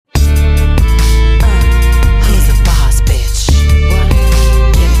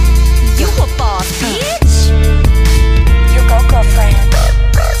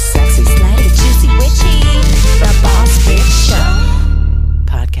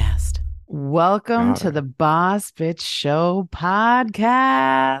Welcome Got to it. the Boss Bitch Show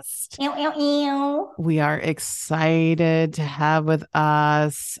podcast. Ew, ew, ew. We are excited to have with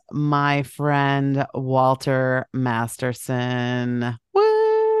us my friend Walter Masterson.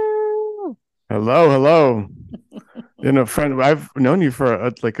 Woo! Hello, hello. Friend, I've known you for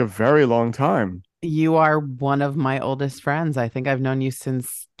a very long time. You are one of my oldest friends. I think I've known you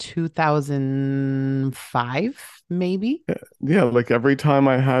since 2005, maybe. Yeah, like every time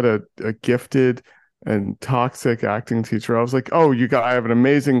I had a gifted and toxic acting teacher, I was like, "Oh, I have an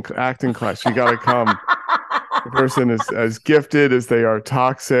amazing acting class. You got to come." The person is as gifted as they are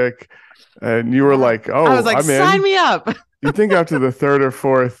toxic, and you were like, I was "Oh, like, I'm sign in." me up. You think after the third or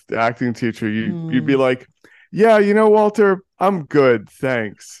fourth acting teacher, you'd be Mm. like, "Yeah, Walter, I'm good,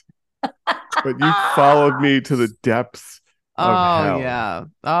 thanks." But you followed me to the depths of Oh hell. yeah.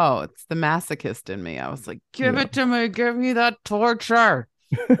 Oh, it's the masochist in me. I was like, give Yeah. it to me, give me that torture.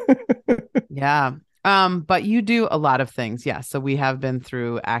 Yeah. But you do a lot of things. Yeah. So we have been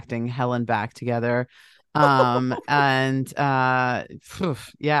through acting hell and back together. And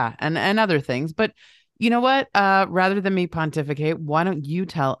yeah, and other things. But you know what? Rather than me pontificate, why don't you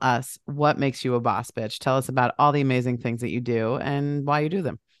tell us what makes you a boss bitch? Tell us about all the amazing things that you do and why you do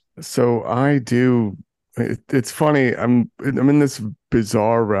them. So I do. It's funny. I'm in this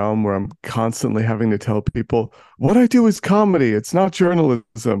bizarre realm where I'm constantly having to tell people what I do is comedy. It's not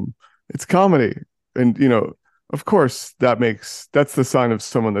journalism. It's comedy. And of course, that's the sign of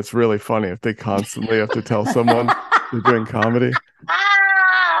someone that's really funny if they constantly have to tell someone they're doing comedy.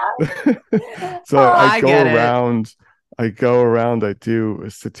 So I I go get it. around, I do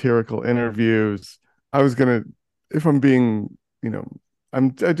satirical interviews. I was gonna, if I'm being, you know, I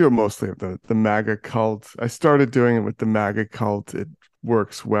do it mostly of the MAGA cult. I started doing it with the MAGA cult. It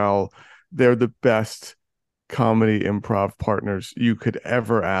works well. They're the best comedy improv partners you could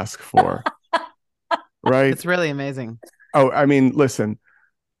ever ask for, right? It's really amazing. Oh, I mean, listen,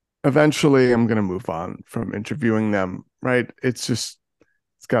 eventually I'm gonna move on from interviewing them, right? It's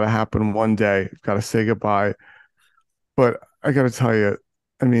got to happen one day. I've got to say goodbye. But I got to tell you,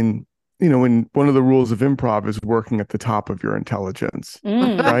 I mean, when one of the rules of improv is working at the top of your intelligence,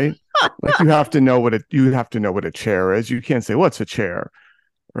 Mm. right? Like you have to know what a chair is. You can't say what's a chair,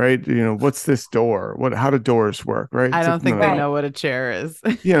 right? What's this door? How do doors work, right? I It's don't like no, think no, they no. Right. know what a chair is.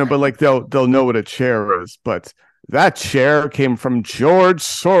 But like they'll know what a chair is, but that chair came from George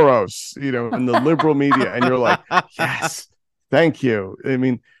Soros, in the liberal media, and you're like, yes, thank you. I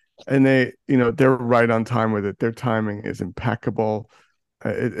mean, and they're right on time with it. Their timing is impeccable.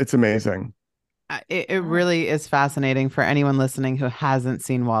 It's amazing. It really is fascinating for anyone listening who hasn't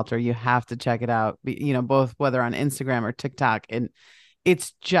seen Walter. You have to check it out. Both whether on Instagram or TikTok, and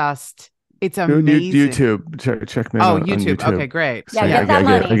it's just it's amazing. YouTube, check me Oh, out on YouTube. Okay, YouTube. great. Yeah, So Yeah. get that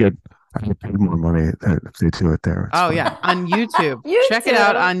money. I get paid more money if they do it there. It's Oh fun. yeah, on YouTube. You Check it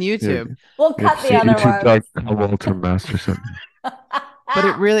out too. on Yeah, YouTube. We'll cut it's the other ones. YouTube.com Walter Masterson. But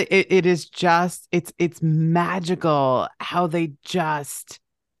it really it is just it's magical how they just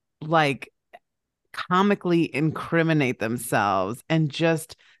like comically incriminate themselves and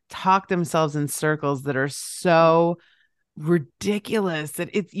just talk themselves in circles that are so ridiculous that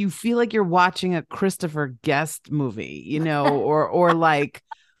it's you feel like you're watching a Christopher Guest movie, or like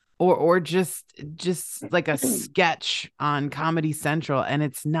or just like a sketch on Comedy Central, and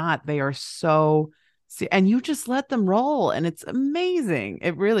it's not. They are so and you just let them roll, and it's amazing.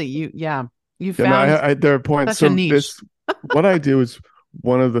 It really you Yeah, no, found there are points. such a So niche. what I do is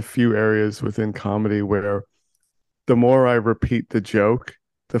one of the few areas within comedy where the more I repeat the joke,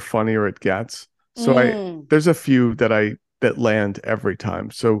 the funnier it gets. So Mm. there's a few that land every time.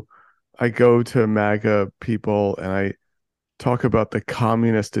 So I go to MAGA people and I talk about the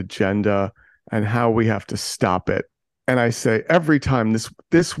communist agenda and how we have to stop it. And I say every time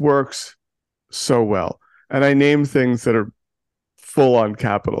this works so well. And I name things that are full on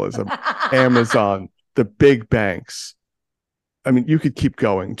capitalism, Amazon, the big banks. I mean, you could keep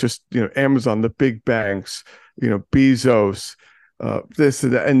going. Just Amazon, the big banks, Bezos, this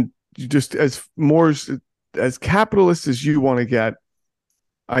and that, and you just as capitalist as you want to get,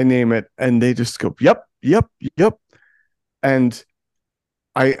 I name it, and they just go, yep, yep, yep, and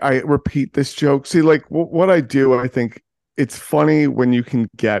I repeat this joke. See, like what I do, I think it's funny when you can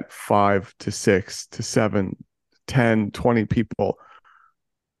get 5 to 6 to 7, 10, 20 people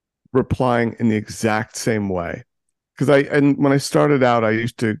replying in the exact same way. Because and when I started out, I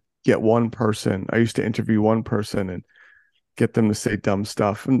used to get one person. I used to interview one person and get them to say dumb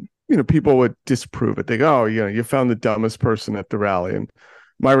stuff, and people would disprove it. They go, "Oh, you found the dumbest person at the rally," and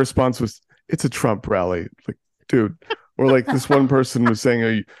my response was, "It's a Trump rally, like, dude." Or like this one person was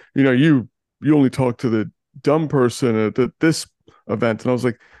saying, you you only talk to the dumb person at this event. And I was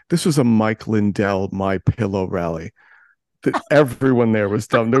like, this was a Mike Lindell My Pillow rally. That everyone there was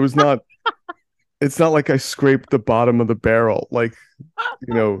dumb. There was not. It's not like I scraped the bottom of the barrel. Like,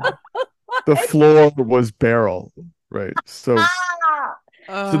 you know, the floor was barrel, right? So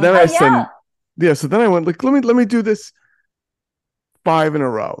then I Oh said, yeah. yeah. So then I went like, let me do this 5 in a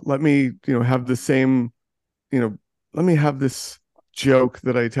row. Let me, have the same, you know, let me have this joke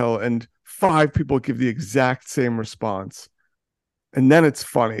that I tell, and 5 people give the exact same response. And then it's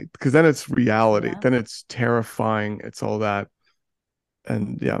funny because then it's reality. Yeah. Then it's terrifying. It's all that.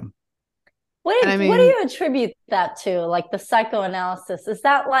 And yeah. And I What do mean, you attribute that to? Like the psychoanalysis? Is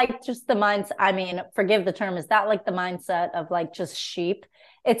that like just the mindset? I mean, forgive the term, is that like the mindset of like just sheep?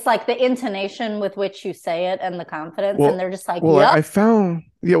 It's like the intonation with which you say it and the confidence, and Well, they're just like, well, yep. I found,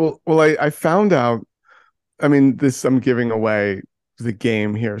 yeah, I found out. I mean, I'm giving away the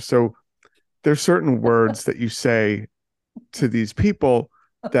game here. So there's certain words that you say to these people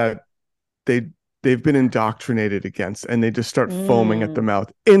that they they've been indoctrinated against, and they just start foaming at the Mm.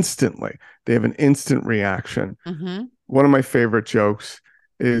 mouth instantly. They have an instant reaction. mhm. One of my favorite jokes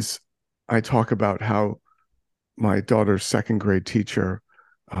is I talk about how my daughter's second grade teacher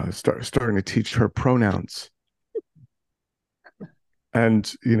starting to teach her pronouns,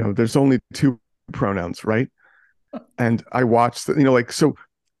 and there's only 2 pronouns, right? And I watched like, so,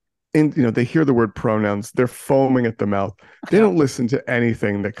 and they hear the word pronouns, they're foaming at the mouth. They Yep. don't listen to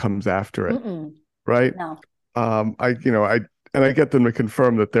anything that comes after it, Mm-mm. right? No. I get them to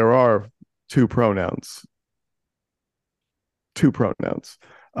confirm that there are two pronouns, two pronouns.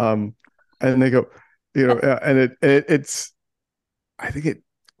 Um, and they go, and it's, I think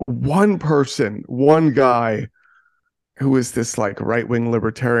one person, one guy who is this like right wing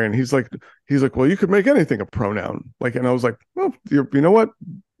libertarian. He's like, well, you could make anything a pronoun. Like, and I was like, well, you know what,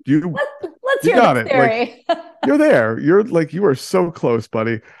 you Let's you hear got this it. Like, theory. you're there. You're like, you are so close,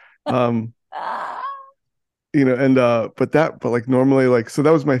 buddy. Um, Ah. but like normally, like, so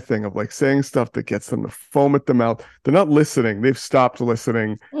that was my thing of like saying stuff that gets them to foam at the mouth. They're not listening. They've stopped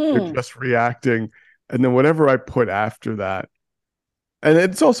listening. They're Mm. just reacting. And then whatever I put after that, and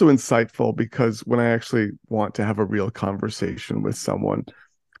it's also insightful because when I actually want to have a real conversation with someone,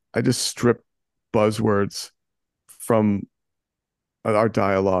 I just strip buzzwords from our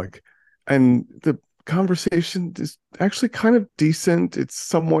dialogue, and the conversation is actually kind of decent. It's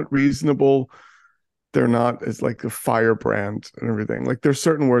somewhat reasonable. They're not as like a firebrand and everything. Like, there's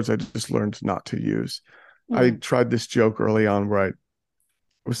certain words I just learned not to use. I Mm. tried this joke early on where I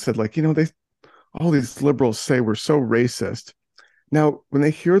was said like, they all these liberals say we're so racist. Now, when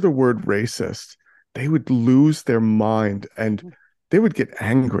they hear the word racist, they would lose their mind and they would get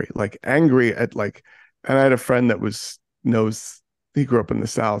angry, like angry at like, and I had a friend that knows, he grew up in the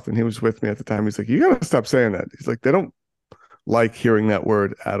South and he was with me at the time. He's like, you gotta stop saying that. He's like, they don't like hearing that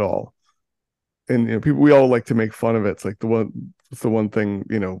word at all. And people, we all like to make fun of it. It's the one thing,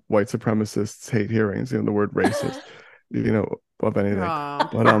 white supremacists hate hearing is, the word racist, of anything. Oh,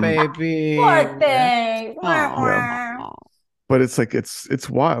 But poor baby. Poor thing. Wah, yeah. wah. But it's like it's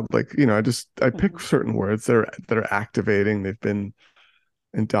wild. Like, I pick Mhm. certain words that are activating. They've been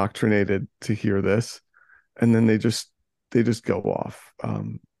indoctrinated to hear this, and then they just go off.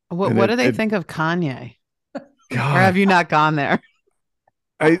 What And what do they think of Kanye? Or have God, you not gone there?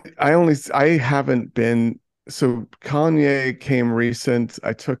 I haven't been. So Kanye came recent.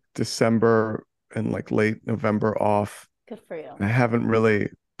 I took December and like late November off. Good for you. I haven't really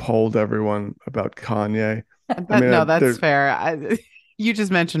polled everyone about Kanye. I But mean, no, that's fair. You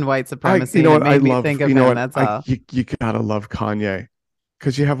just mentioned white you supremacy know and it what, I made me love, think of him. That's I all. you gotta love Kanye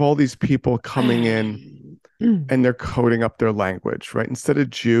because you have all these people coming in and they're coding up their language, right? Instead of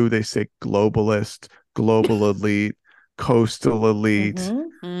Jew, they say globalist, global elite, coastal elite,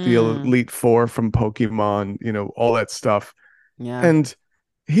 Mm-hmm. the Mm, Elite Four from Pokemon, all that stuff. yeah. And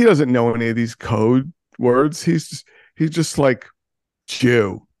he doesn't know any of these code words. He's just like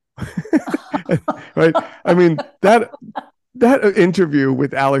Jew, right? I mean, that interview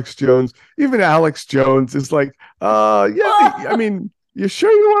with Alex Jones, even Alex Jones is like, yeah, I mean, you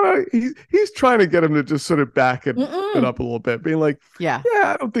sure you want to? He's trying to get him to just sort of back it Mm-mm. up a little bit, being like, Yeah.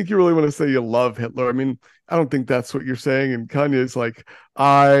 yeah, I don't think you really want to say you love Hitler. I mean, I don't think that's what you're saying. And Kanye's like,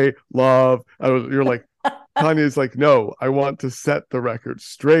 you're like, Kanye's like, no, I want to set the record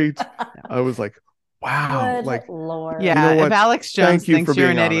straight. I was like, wow, Good like, Lord. you know Yeah. If what? Alex Jones Thank you thinks for you're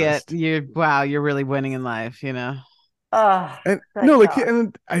being an idiot, honest. you're really winning in life. Oh, And good no, like, God.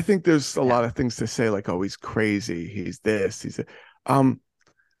 and I think there's a Yeah. lot of things to say, like, oh, he's crazy, he's this, um,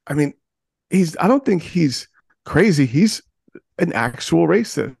 I mean, I don't think he's crazy. He's an actual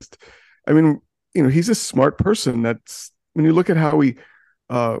racist. I mean, he's a smart person. That's when you look at how he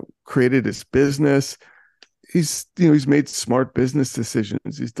created his business. He's made smart business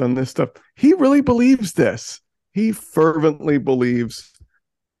decisions. He's done this stuff. He really believes this. He fervently believes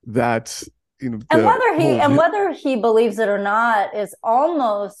that And the whole whether he believes it or not is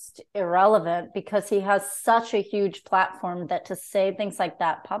almost irrelevant, because he has such a huge platform that to say things like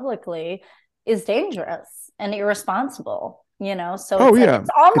that publicly is dangerous and irresponsible, So oh it's like yeah, it's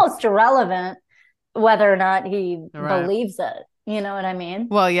almost irrelevant whether or not he Right. believes it. You know what I mean?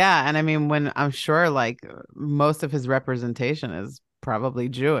 Well, yeah, and I mean, when I'm sure like most of his representation is probably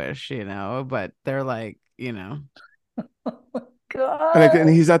Jewish, but they're like, and God. again,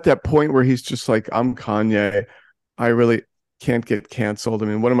 he's at that point where he's just like, I'm Kanye. I really can't get canceled. I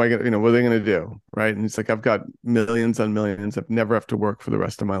mean, what am I gonna, what are they gonna do, right? And it's like, I've got millions on millions. I've never have to work for the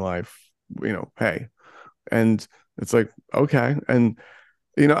rest of my life. Hey, and it's like, okay, and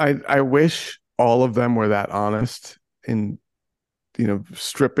I wish all of them were that honest in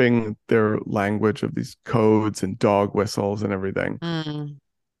stripping their language of these codes and dog whistles and everything. mm.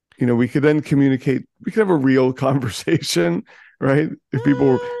 We could then communicate, we could have a real conversation, right? If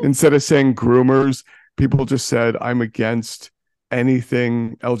people, instead of saying groomers, people just said, I'm against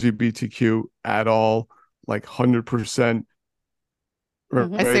anything LGBTQ at all, like 100%. Right?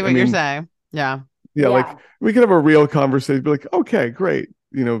 Mhm. I see I what you're mean, saying. Yeah. yeah, like we could have a real conversation, be like, okay, great.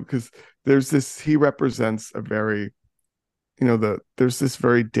 Because he represents a very, there's this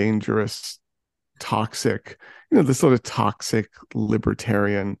very dangerous, toxic, this sort of toxic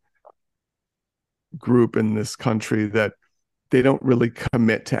libertarian group in this country that they don't really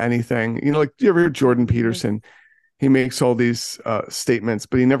commit to anything. Like, do you ever hear Jordan Peterson? He makes all these statements,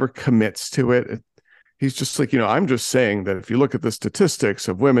 but he never commits to it. He's just like, I'm just saying that if you look at the statistics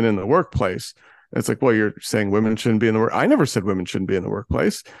of women in the workplace, it's like, well, you're saying women shouldn't be in the work. I never said women shouldn't be in the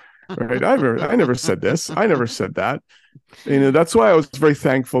workplace, right? I never said this. I never said that. That's why I was very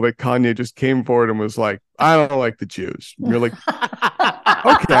thankful that Kanye just came forward and was like, I don't like the Jews. And you're like,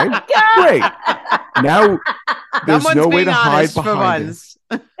 okay, great. Now there's Someone's no way being to hide honest for behind it. once.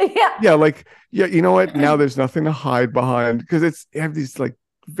 Yeah, like, yeah, you know what? Now there's nothing to hide behind, because you have these like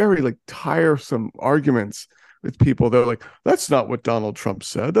very like tiresome arguments with people. They're like, that's not what Donald Trump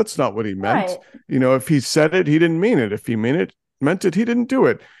said. That's not what he meant. Right. If he said it, he didn't mean it. If he meant it, he didn't do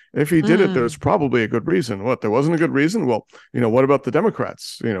it. If he did it, there's probably a good reason. What, there wasn't a good reason? Well, what about the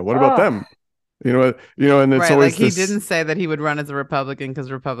Democrats? What about them? And it's Right, always like he this. didn't say that he would run as a Republican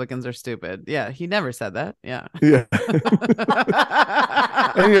because Republicans are stupid. Yeah, he never said that. Yeah. Yeah.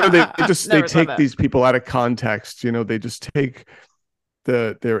 And they Never said take that. these people out of context. They just take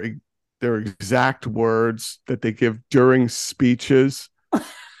their exact words that they give during speeches,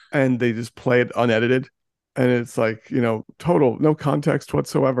 and they just play it unedited, and it's like, total no context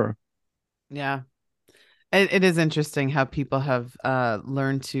whatsoever. Yeah. It is interesting how people have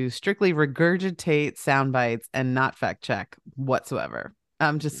learned to strictly regurgitate sound bites and not fact check whatsoever.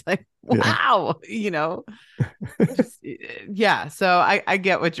 I'm just like, wow, yeah. So I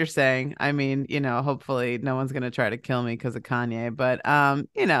get what you're saying. I mean, hopefully no one's gonna try to kill me because of Kanye, but Oh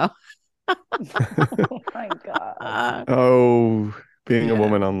my God. Oh, being a Yeah.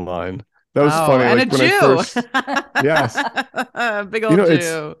 woman online. That was funny. And a Like when I Jew. first, yes, Big old it's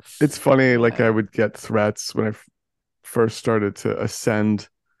Jew. funny. Like Yeah. I would get threats when I first started to ascend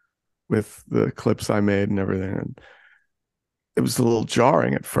with the clips I made and everything. And it was a little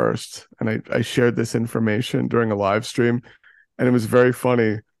jarring at first. And I shared this information during a live stream, and it was very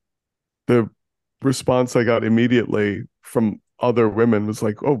funny. The response I got immediately from other women was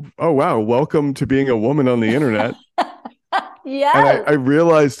like, oh wow, welcome to being a woman on the internet. Yes. And I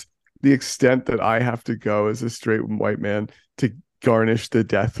realized the extent that I have to go as a straight white man to garnish the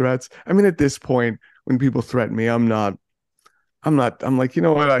death threats. I mean, at this point, when people threaten me, I'm like, you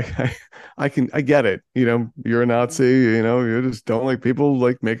know what? I get it. You're a Nazi, you just don't like people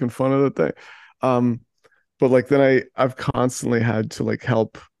like making fun of the thing. But like, then I've constantly had to like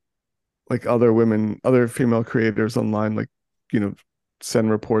help like other female creators online, like, send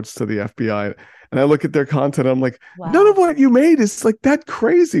reports to the FBI. And I look at their content, I'm like, none of what you made is like that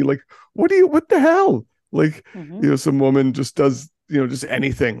crazy. Like, what the hell? Like, some woman just does, just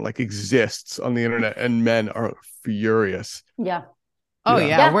anything like exists on the internet, and men are furious. Yeah. Oh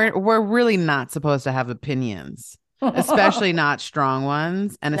yeah. We're really not supposed to have opinions, especially not strong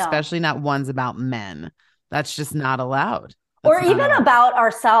ones, and especially not ones about men. That's just not allowed. Or even about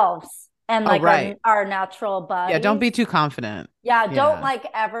ourselves and like our natural body. Yeah, don't be too confident. Yeah, don't like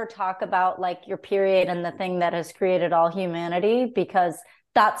ever talk about like your period and the thing that has created all humanity, because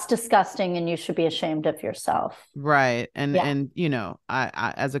That's disgusting, and you should be ashamed of yourself. Right. Yeah. And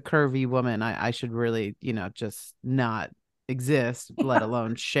I as a curvy woman, I should really, just not exist, let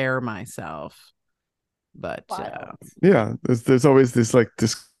alone share myself. But Wild. Yeah, there's always this like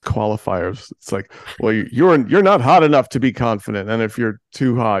disqualifiers. It's like, well, you're not hot enough to be confident, and if you're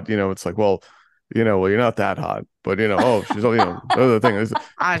too hot, it's like, well, you're not that hot, but oh, she's the other thing is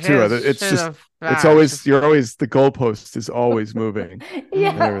I too. It's just it's always you're always the goalpost is always moving and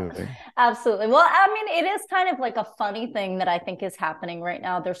Yeah, everything. absolutely. Well, I mean, it is kind of like a funny thing that I think is happening right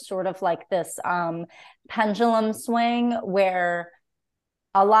now. There's sort of like this pendulum swing where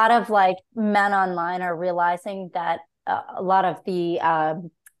a lot of like men online are realizing that a lot of the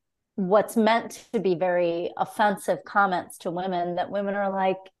what's meant to be very offensive comments to women, that women are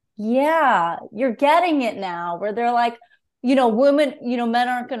like, yeah, you're getting it now, where they're like, women, men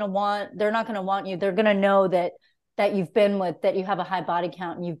aren't going to want, they're not going to want you. They're going to know that that you have a high body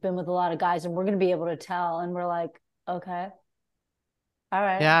count and you've been with a lot of guys, and we're going to be able to tell. And we're like, okay, all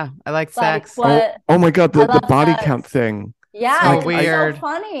right. Yeah, I like sex. Oh my God, the body sex. count thing. Yeah, so weird. So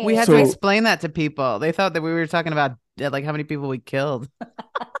funny. We had to explain that to people. They thought that we were talking about like how many people we killed.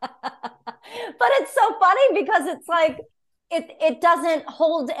 But it's so funny because it's like it doesn't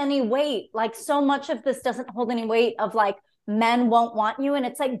hold any weight. Like, so much of this doesn't hold any weight of like, men won't want you, and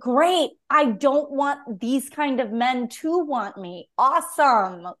it's like, great, I don't want these kind of men to want me.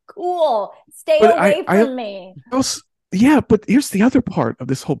 Awesome, cool, stay away from me. Yeah, but here's the other part of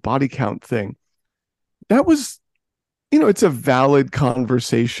this whole body count thing. That was, it's a valid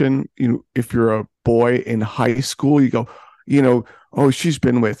conversation. If you're a boy in high school, you go, oh, she's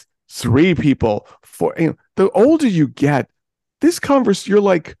been with 3 people. The older you get, this you're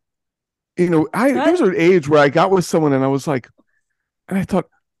like, there was an age where I got with someone and I was like, and I thought,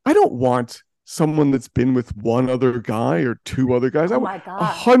 I don't want someone that's been with one other guy or 2 other guys. Oh I my want God.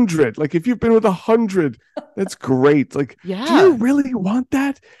 100. Like, if you've been with 100, that's great. Like, yeah. Do you really want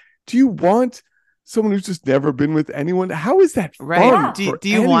that? Do you want someone who's just never been with anyone? How is that fun? Right. Do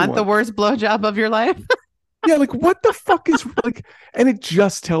you want the worst blowjob of your life? Yeah, like, what the fuck is like, and it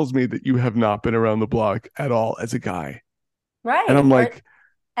just tells me that you have not been around the block at all as a guy. Right. And I'm like,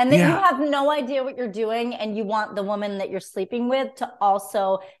 and that you have no idea what you're doing, and you want the woman that you're sleeping with to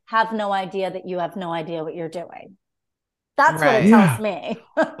also have no idea that you have no idea what you're doing. That's what it tells me.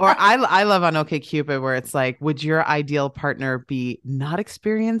 Or I love on OkCupid where it's like, would your ideal partner be not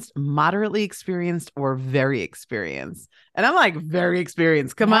experienced, moderately experienced, or very experienced? And I'm like, very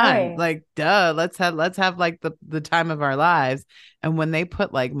experienced. Come on. Like, duh, let's have like the time of our lives. And when they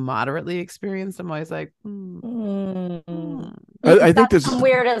put like moderately experienced, I'm always like, I think there's some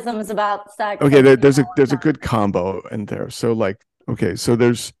weirdisms about sex. Okay, there's a good combo in there. So like, okay, so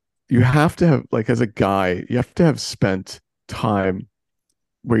you have to have, like, as a guy, you have to have spent time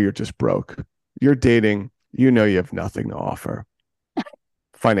where you're just broke. You're dating, you have nothing to offer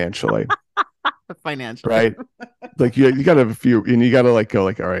financially. Right? Like, you got to have a few, and you got to like go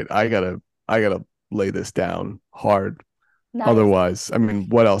like, all right, I gotta lay this down hard. Nice. Otherwise, I mean,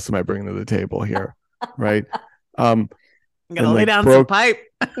 what else am I bringing to the table here? Right? I'm gonna lay down some pipe.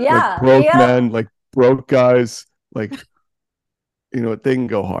 Yeah, like broke men, like broke guys, like, they can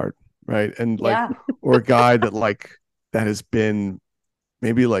go hard, right? And like, or a guy that has been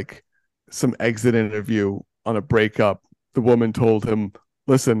maybe like some exit interview on a breakup. The woman told him,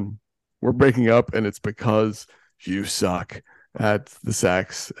 listen, we're breaking up, and it's because you suck at the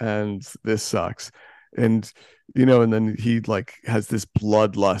sex, and this sucks. And and then he like has this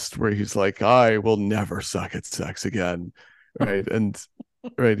bloodlust where he's like, I will never suck at sex again, right? And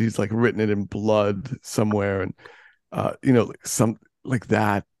right, he's like written it in blood somewhere, and some like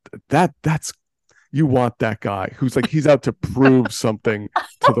that's you want that guy who's like, he's out to prove something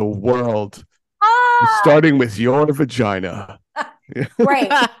to the world, starting with your vagina. Great.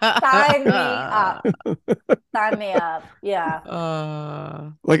 Sign me up. Sign me up. Yeah.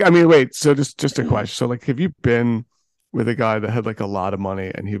 Like, I mean, wait, so just a question. So like, have you been with a guy that had like a lot of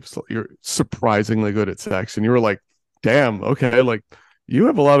money, and you're surprisingly good at sex, and you were like, damn, okay, like, you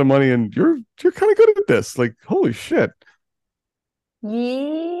have a lot of money and you're kind of good at this. Like, holy shit.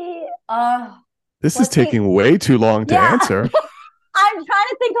 Yeah. This is taking way too long to answer. I'm trying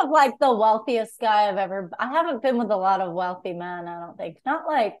to think of like the wealthiest guy I haven't been with a lot of wealthy men, I don't think. Not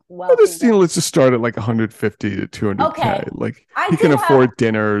like wealthy. Well, let's just start at like 150 to 200K. Okay. Like, he can afford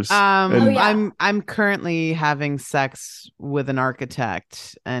dinners. I'm currently having sex with an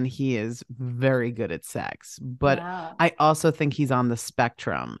architect, and he is very good at sex. But I also think he's on the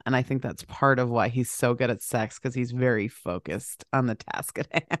spectrum, and I think that's part of why he's so good at sex, because he's very focused on the task at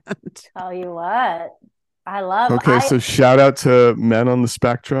hand. Tell you what. I love Okay, I so shout out to Men on the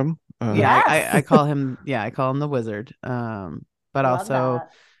Spectrum. Yeah, yes. I call him, yeah, I call him the wizard. But Love also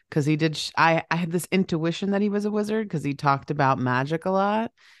that. because he did I had this intuition that he was a wizard because he talked about magic a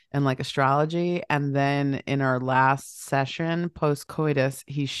lot and like astrology. And then in our last session, post coitus,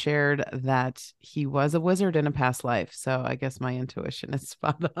 he shared that he was a wizard in a past life. So I guess my intuition is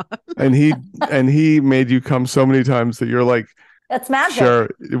spot on. and he and he made you come so many times that you're like, It's magic. sure,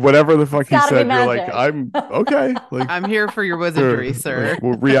 whatever the fuck It's he got to be said, you're like, magic. I'm okay. Like, I'm here for your sure, wizardry, like, sir.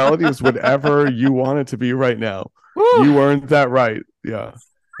 well, reality is whatever you want it to be right now. Woo! You earned that right. Yeah.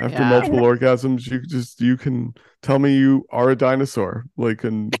 After Yeah. multiple orgasms, you can tell me you are a dinosaur. Like,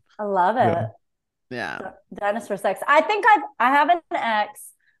 and I love yeah. it. Yeah. Dinosaur sex. I think I have an ex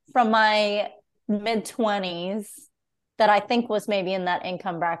from my mid-20s that I think was maybe in that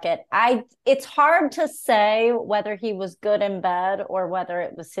income bracket. It's hard to say whether he was good in bed or whether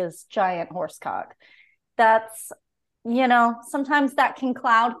it was his giant horse cock. That's, sometimes that can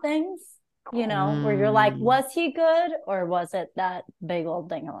cloud things, where you're like, Mm. was he good or was it that big old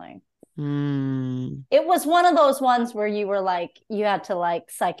dingling? Mm. It was one of those ones where you were like, you had to like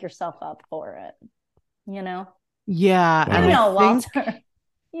psych yourself up for it, you know? Yeah, and I think Walter,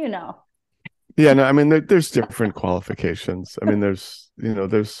 you know. Yeah, no, I mean there's different qualifications. I mean there's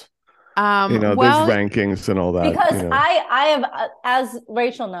there's well, rankings and all that. Because I have, as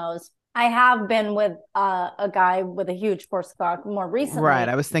Rachel knows, I have been with a guy with a huge horsecock more recently. right,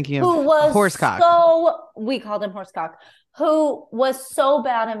 I was thinking of who was horsecock. we called him horsecock, who was so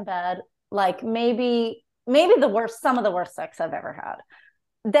bad in bed, like maybe the worst, some of the worst sex I've ever had.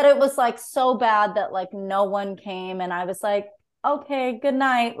 That it was like so bad that like no one came, and I was like, okay, good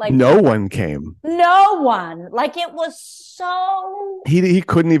night. Like no one came. no one. Like it was so He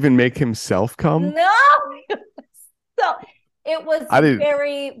couldn't even make himself come. no. So it was I didn't.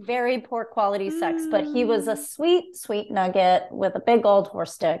 very, very poor quality sex, but he was a sweet, sweet nugget with a big old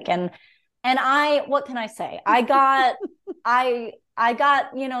horse stick. And I, what can I say? I got, I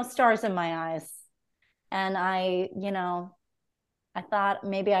got, stars in my eyes. And I thought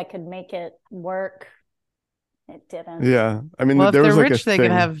maybe I could make it work. It didn't. Yeah, I mean, Well, if there they're was like rich, a they thing.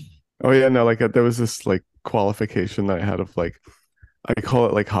 can have. Oh yeah, no, like there was this like qualification that I had of like, I call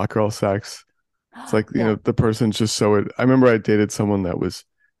it like hot girl sex. It's like Yeah. the person's just so. I remember I dated someone that was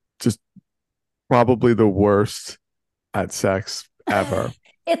just probably the worst at sex ever,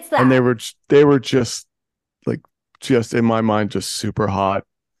 It's that. and they were just like just in my mind just super hot,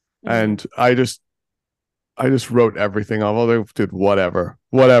 and I just wrote everything off. Oh, they did whatever.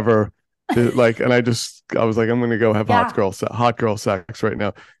 Like, and I was like, I'm gonna go have Yeah. hot girl sex right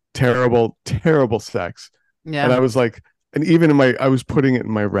now. Terrible, terrible sex. And I Yeah. was like, and even I was putting it in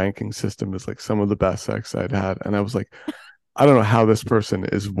my ranking system as like some of the best sex I'd had. And I was like, I don't know how this person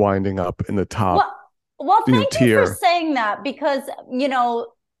is winding up in the top Well, thank you tier. for saying that, because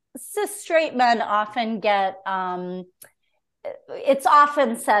cis straight men often get it's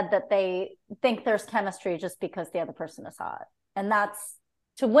often said that they think there's chemistry just because the other person is hot. And that's,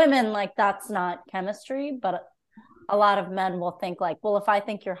 to women, like, that's not chemistry, but a lot of men will think like, well, if I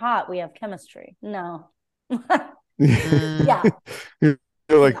think you're hot, we have chemistry. No. Yeah. You're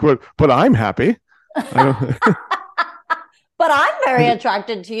like, but I'm happy. I don't But I'm very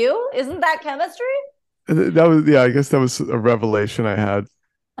attracted to you. Isn't that chemistry? That was, yeah, I guess that was a revelation I had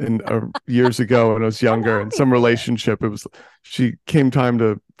years ago when I was younger in some relationship. It was, she came time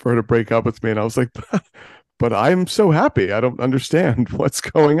for her to break up with me, and I was like, but I'm so happy. I don't understand what's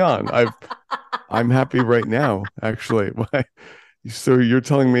going on. I'm happy right now, actually. Why? So you're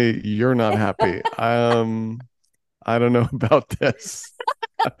telling me you're not happy? I don't know about this.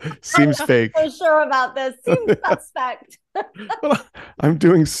 Seems fake. I'm not so sure about this. Seems suspect. Well, I'm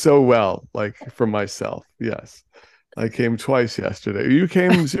doing so well, like for myself. Yes. I came twice yesterday. You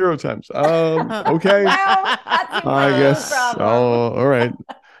came 0 times. Okay. Well, that's I guess. problem. Oh, all right.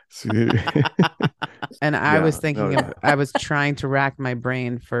 And I was thinking, no. I was trying to rack my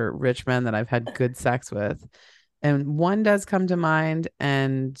brain for rich men that I've had good sex with. And one does come to mind.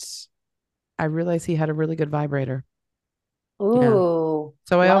 And I realized he had a really good vibrator. Ooh.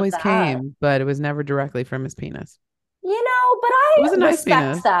 So I always that. came, but it was never directly from his penis. But I It was a nice respect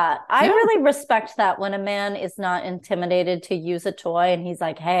penis. that. I Yeah. really respect that when a man is not intimidated to use a toy and he's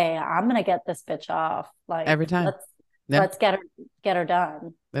like, hey, I'm gonna get this bitch off. Like Every time. Let's get her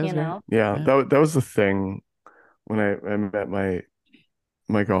done. That was great. Yeah, Yeah. that was the thing when I met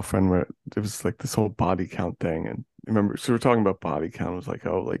my girlfriend, where it was like this whole body count thing. And remember, so we're talking about body count. I was like,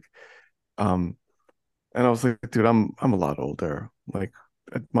 oh, like, and I was like, dude, I'm a lot older. Like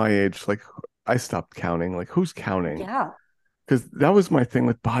at my age, like I stopped counting. Like, who's counting? Yeah. Because that was my thing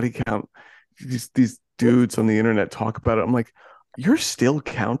with body count. These dudes on the internet talk about it. I'm like, you're still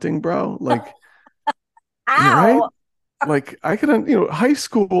counting, bro? Like, right? Ow. Like I could, high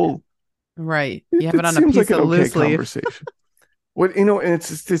school, Right. You have it it on a seems like piece an of okay loose leaf. conversation. What, and it's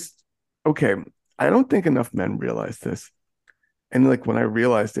just this, okay, I don't think enough men realize this. And like when I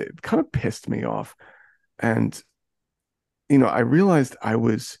realized it, it kind of pissed me off. And, I realized I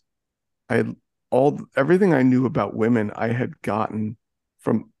had everything I knew about women, I had gotten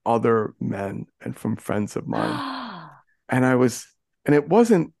from other men and from friends of mine. And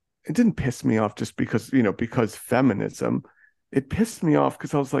it didn't piss me off just because feminism. It pissed me off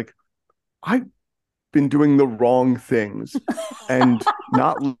because I was like, I've been doing the wrong things and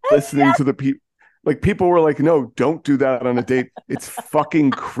not listening to the people. Like people were like, no, don't do that on a date. It's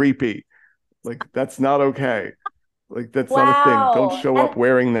fucking creepy. Like that's not okay. Like that's not a thing. Don't Wow. show And up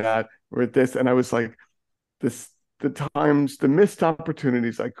wearing that or this. And I was like, the missed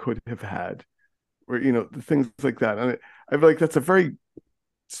opportunities I could have had, or the things like that. And I feel like that's a very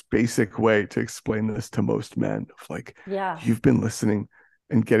basic way to explain this to most men. Of like, yeah. you've been listening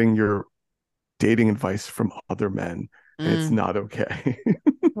and getting your dating advice from other men, and it's Mm. not okay.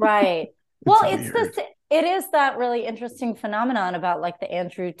 Right. Well, It's it's weird. it is that really interesting phenomenon about like the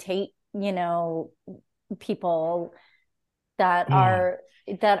Andrew Tate, people that Oh,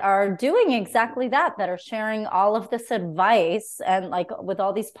 are doing exactly that, that are sharing all of this advice, and like with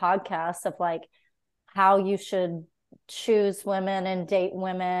all these podcasts of like how you should choose women and date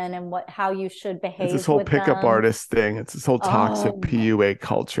women and how you should it's this behave whole with pickup them. artist thing. It's this whole toxic Oh. PUA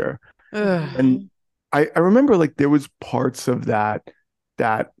culture. Ugh. And Mhm. I remember like there was parts of that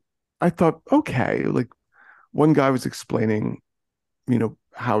I thought, okay, like one guy was explaining,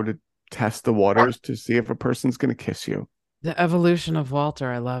 how to test the waters to see if a person's going to kiss you. The evolution of Walter.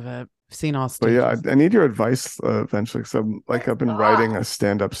 I love it. I've seen all But yeah, stages. I need your advice eventually. So I've been writing Stop. a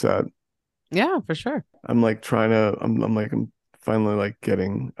stand-up set. Yeah, for sure. I'm like I'm finally like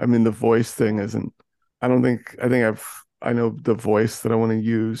getting, I mean, the voice thing isn't, I know the voice that I want to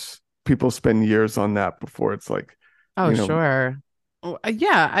use. People spend years on that before it's like, Oh, you know, sure.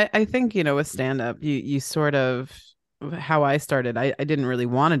 Yeah, I think, with stand up, you sort of how I started. I didn't really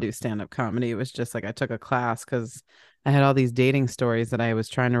want to do stand up comedy. It was just like I took a class because I had all these dating stories that I was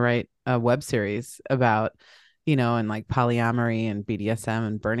trying to write a web series about, and like polyamory and BDSM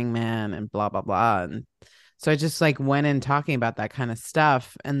and Burning Man and blah, blah, blah. And so I just like went in talking about that kind of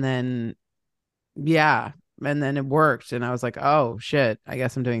stuff. And then yeah. And then it worked. And I was like, oh shit, I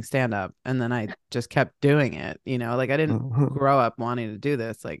guess I'm doing stand up. And then I just kept doing it, like I didn't grow up wanting to do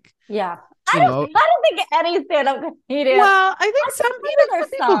this. Like, Yeah. you know, I don't think any stand-up comedian. well, I think some There's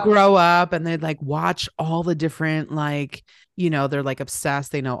people some. grow up and they like watch all the different, like, they're like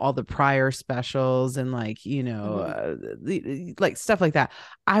obsessed. They know all the prior specials and like, Mhm. like stuff like that.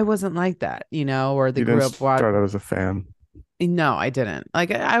 I wasn't like that, or they you didn't grew up watch. start out as a fan. No, I didn't.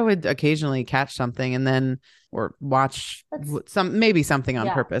 Like I would occasionally catch something and then or watch That's maybe something on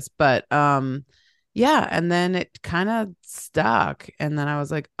yeah. purpose, but yeah, and then it kind of stuck and then I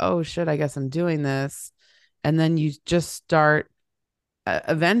was like, "Oh shit, I guess I'm doing this." And then you just start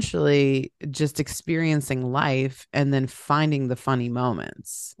eventually just experiencing life and then finding the funny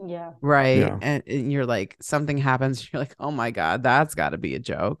moments. Yeah. Right? Yeah. And you're like something happens, you're like, "Oh my God, that's got to be a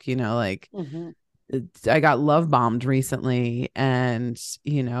joke." Like Mhm. I got love bombed recently and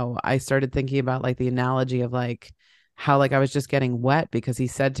I started thinking about like the analogy of like how like I was just getting wet because he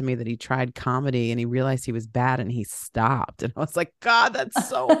said to me that he tried comedy and he realized he was bad and he stopped and I was like, God, that's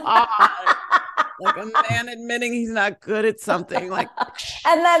so hot. Like a man admitting he's not good at something, like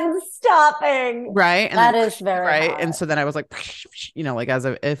And then stopping. right, and then That is very right, and hot. so then I was like, like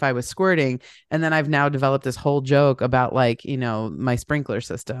if I was squirting, and then I've now developed this whole joke about like my sprinkler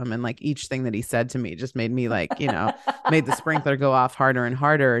system, and like each thing that he said to me just made me like made the sprinkler go off harder and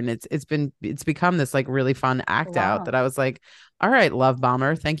harder, and it's become this like really fun act out that Wow. I was like, all right, love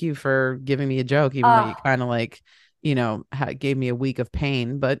bomber, thank you for giving me a joke, even though you Uh, kind of like gave me a week of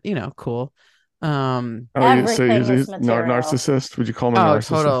pain, but cool. Oh, so everything he's is material. narcissist. Would you call him a Oh, narcissist?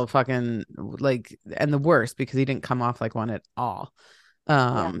 total fucking like, and the worst because he didn't come off like one at all.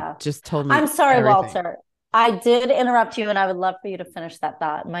 Yeah. Just told I'm me sorry, everything. Walter. I did interrupt you, and I would love for you to finish that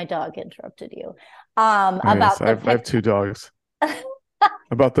thought. My dog interrupted you. Oh, yes, About the I have two dogs.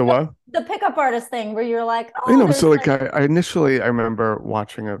 About the what? the pickup artist thing where you're like, oh, So there's like like, I remember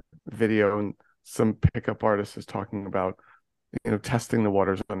watching a video and some pickup artist is talking about, testing the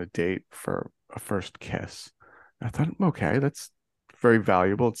waters on a date for a first kiss. I thought, okay, that's very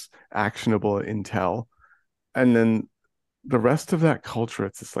valuable. It's actionable intel. And then the rest of that culture,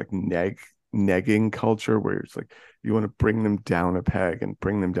 it's this like negging culture where it's like you want to bring them down a peg and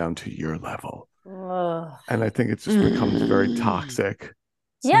bring them down to your level. Ugh. And I think it just becomes very toxic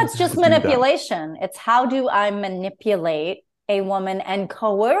Yeah, it's just to do that. manipulation. It's how do I manipulate a woman and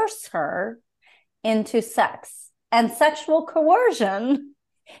coerce her into sex and sexual coercion,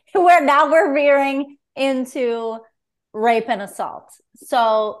 where now we're veering into rape and assault.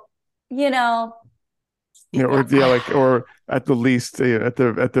 So, you know, Or yeah, like, or at the least, at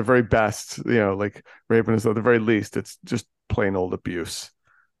the very best, like rape and assault, at the very least, it's just plain old abuse.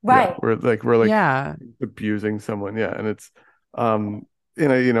 Yeah, right. we're like Yeah. abusing someone. Yeah, and it's um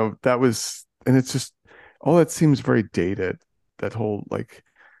that was, and it's just all that seems very dated. That whole like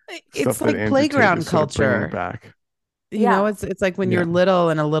stuff It's that like Andrew Tate playground is sort of bringing culture. back. Yeah. It's like when Yeah. you're little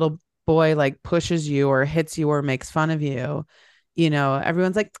and a little boy like pushes you or hits you or makes fun of you,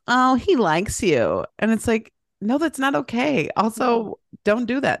 everyone's like, "Oh, he likes you." And it's like, "No, that's not okay. No. Also, don't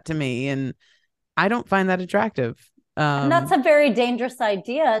do that to me." And I don't find that attractive. And that's a very dangerous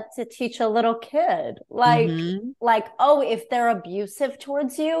idea to teach a little kid. Mhm. Oh, if they're abusive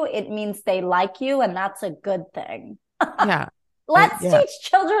towards you, it means they like you, and that's a good thing. Yeah. Let's Yeah. teach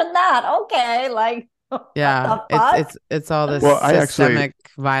children that. Okay, like what Yeah. the It's fuck? it's it's all this Well, I actually, systemic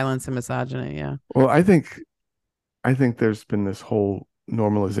violence and misogyny. Yeah. well, I think there's been this whole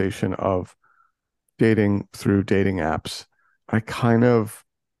normalization of dating through dating apps. I kind of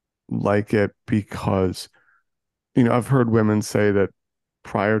like it because, I've heard women say that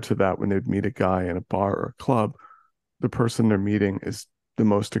prior to that, when they'd meet a guy in a bar or a club, the person they're meeting is the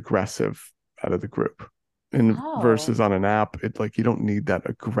most aggressive out of the group. And Oh, versus on an app, it like you don't need that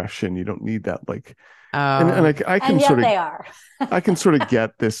aggression. You don't need that like, and Oh, I can and sort yet of they are.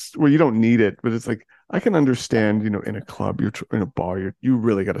 get this where you don't need it, but it's like I can understand, in a club, you're in a bar, you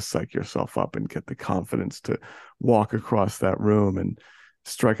really got to psych yourself up and get the confidence to walk across that room and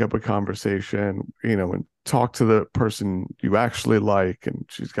strike up a conversation, and talk to the person you actually like, and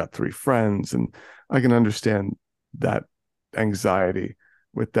she's got three friends, and I can understand that anxiety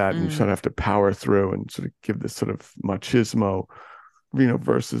with that, and you sort mm. of have to power through and sort of give this sort of machismo,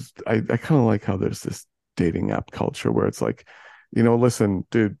 versus I kind of like how there's this dating app culture where it's like, listen,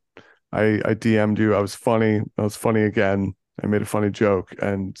 dude, I DM'd you. I was funny. I was funny again. I made a funny joke,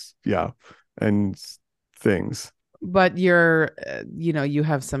 and yeah, and things. But you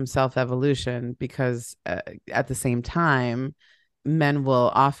have some self-evolution because at the same time, men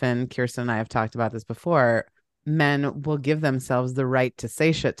will often, Kirsten and I have talked about this before, men will give themselves the right to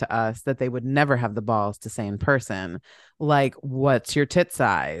say shit to us that they would never have the balls to say in person. Like, what's your tit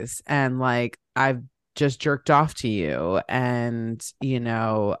size? And like, I've just jerked off to you. And,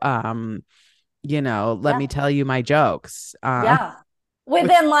 let Yeah, me tell you my jokes. yeah. Which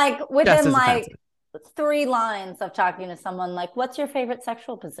just Within as like offensive. 3 lines of talking to someone, like, what's your favorite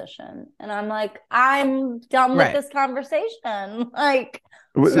sexual position? And I'm like, I'm done with Right. this conversation. Like,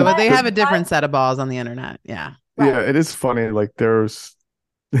 So what? they have a What? different set of balls on the internet. Yeah. Yeah, Right. it is funny. Like there's,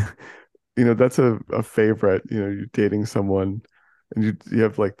 that's a favorite. You're dating someone, and you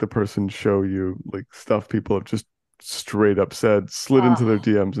have like the person show you like stuff people have just straight up said, slid into their Oh,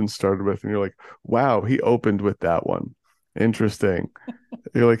 DMs and started with, and you're like, wow, he opened with that one. Interesting.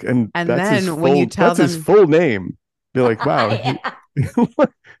 You're like, and And then when you tell that's his them, full name. You're like, wow, yeah.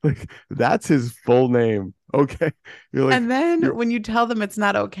 like that's his full name. Okay. You're like, and then you're when you tell them it's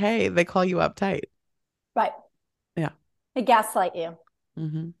not okay, they call you uptight. Right. Yeah. They gaslight you.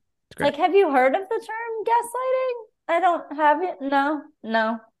 Mm-hmm. It's Like, great. have you heard of the term gaslighting? I don't have it. No,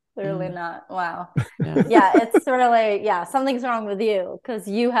 no, clearly Mm, not. Wow. yeah. Yeah, it's really, yeah, something's wrong with you because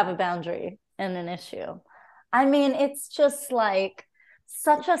you have a boundary and an issue. I mean, it's just like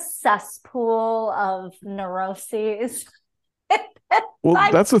such a cesspool of neuroses. well,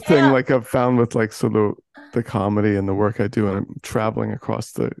 I that's the thing. can't. Like I've found with like so the comedy and the work I do, and I'm traveling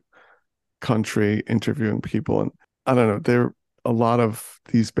across the country interviewing people, and I don't know, there a lot of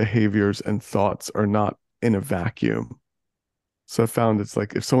these behaviors and thoughts are not in a vacuum. So I found it's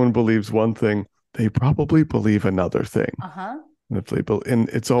like if someone believes one thing, they probably believe another thing. Uh-huh. And if they and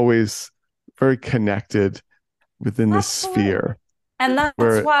it's always very connected within this Absolutely. sphere And that's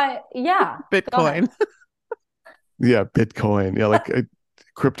where, why, yeah, go ahead. Bitcoin. yeah, Bitcoin, yeah, like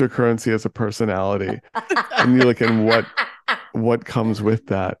cryptocurrency as a personality, and you look and what comes with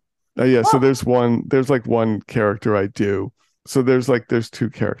that. Yeah, so Well, there's like one character I do. So there's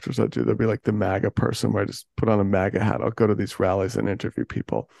two characters I do. There'll be like the MAGA person where I just put on a MAGA hat. I'll go to these rallies and interview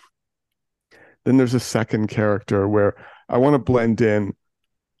people. Then there's a second character where I want to blend in,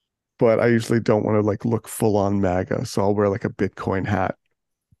 but I usually don't want to like look full on MAGA. So I'll wear like a Bitcoin hat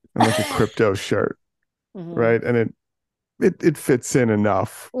and like a crypto shirt, mhm. right? And it fits in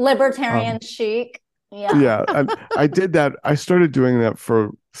enough. Libertarian Um, chic. Yeah. yeah, and I did that. I started doing that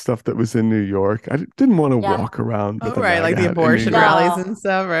for stuff that was in New York. I didn't want to Yeah. walk around Oh, with a right. Like MAGA the hat in New abortion York. rallies No. and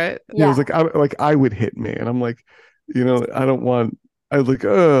stuff, right? Yeah, it was Yeah. like I would hit me, and I'm like, I don't want. I was like,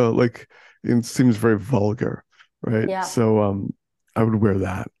 oh, like it seems very vulgar, right? Yeah. So I would wear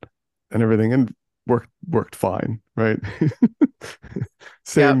that and everything, and worked fine, right?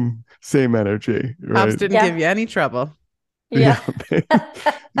 Yep. Same energy, Cops right? didn't give Yeah. you any trouble. Yeah. Yeah,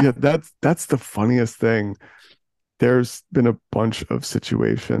 yeah. That's the funniest thing. There's been a bunch of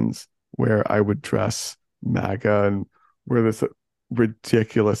situations where I would dress MAGA and wear this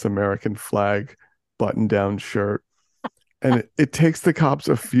ridiculous American flag button-down shirt. And it takes the cops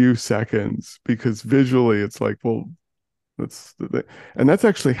a few seconds because visually it's like, well, that's the thing. And that's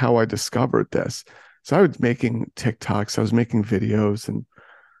actually how I discovered this. So I was making TikToks, I was making videos, and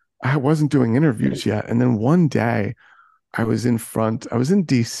I wasn't doing interviews yet. And then one day I was in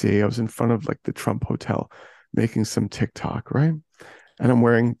DC, I was in front of like the Trump Hotel making some TikTok, right? And I'm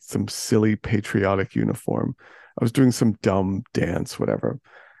wearing some silly patriotic uniform. I was doing some dumb dance, whatever.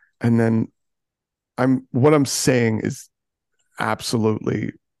 And then what I'm saying is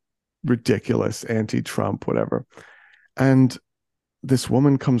absolutely ridiculous, anti-Trump, whatever. And this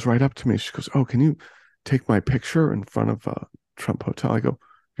woman comes right up to me. She goes, "Oh, can you take my picture in front of Trump Hotel?" I go,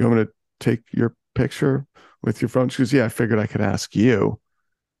 "You want me to take your picture with your phone?" She goes, "Yeah, I figured I could ask you."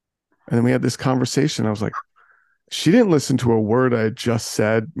 And then we had this conversation. I was like, she didn't listen to a word I had just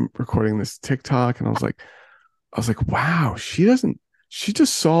said recording this TikTok. And I was like, wow, she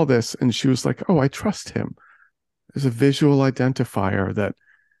just saw this and she was like, oh, I trust him. There's a visual identifier that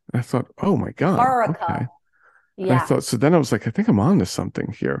I thought, oh my God, okay. Oracle. And I Yeah. thought, so then I was like, I think I'm on to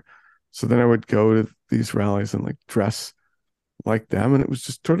something here. So then I would go to these rallies and like dress like them. And it was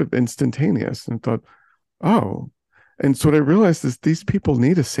just sort of instantaneous. And I thought, oh. And so what I realized is these people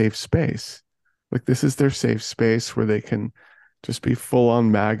need a safe space. Like this is their safe space where they can just be full on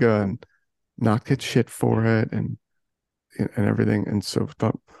MAGA and not get shit for it and everything. And so I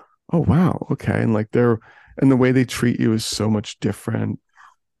thought, oh wow, okay. And like and the way they treat you is so much different.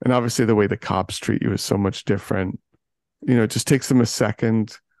 And obviously the way the cops treat you is so much different. It just takes them a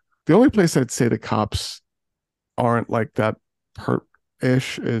second. The only place I'd say the cops aren't like that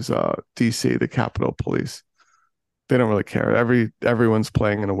pert-ish is DC, the Capitol Police. They don't really care. Everyone's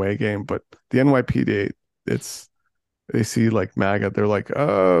playing an away game, but the NYPD, it's they see like MAGA, they're like,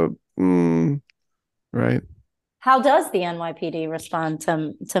 right. How does the NYPD respond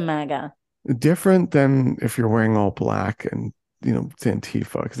to MAGA? Different than if you're wearing all black and it's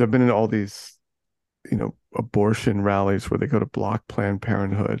Antifa. Because I've been in all these, abortion rallies where they go to block Planned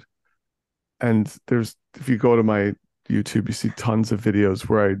Parenthood. And if you go to my YouTube, you see tons of videos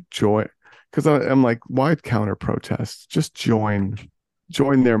where I join because I'm like, why counter protest? Just join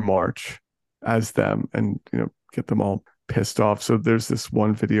their march as them and get them all pissed off. So there's this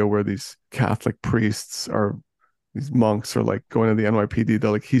one video where these Catholic priests are these monks are like going to the NYPD.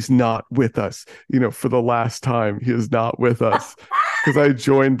 They're like, he's not with us, for the last time, he is not with us. Because I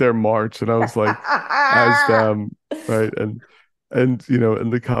joined their march and I was like, as them, right? And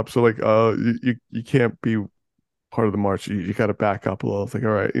the cops are like, oh, you can't be part of the march. You got to back up a little. It's like,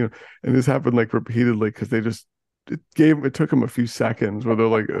 all right, and this happened like repeatedly because it took them a few seconds where they're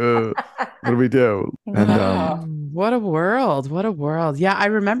like, what do we do? And Wow. What a world. What a world. Yeah, I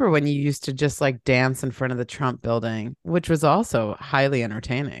remember when you used to just like dance in front of the Trump building, which was also highly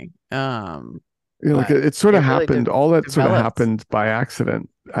entertaining. like But it sort of it really happened. All that sort of developed. happened by accident.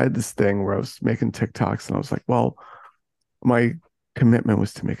 I had this thing where I was making TikToks and I was like, well, my commitment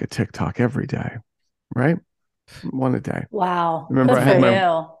was to make a TikTok every day, right? One a day. Wow. Remember, Good I for had my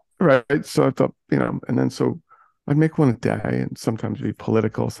you. right. So I thought, and then so I'd make one a day, and sometimes it'd be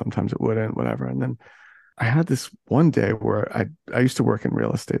political, sometimes it wouldn't, whatever. And then I had this one day where I used to work in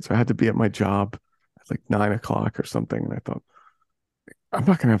real estate, so I had to be at my job at like 9 o'clock or something, and I thought I'm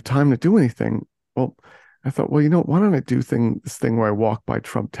not gonna have time to do anything. Well, I thought, well, why don't I do this thing where I walk by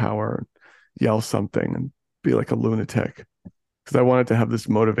Trump Tower and yell something and be like a lunatic because I wanted to have this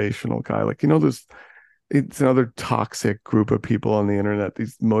motivational guy, like there's it's another toxic group of people on the internet,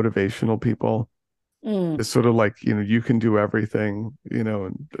 these motivational people. Mm. It's sort of like, you can do everything,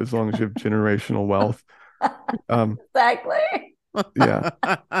 and as long as you have generational wealth. Exactly. Yeah.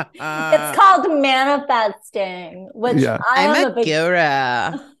 It's called manifesting, which Yeah. I I'm am a a big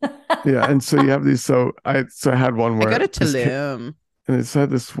guru. Yeah. And so you have these, so I had one I go where to this kid, Tulum. and it said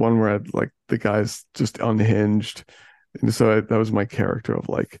this one where I'd like the guy's just unhinged. And so that was my character of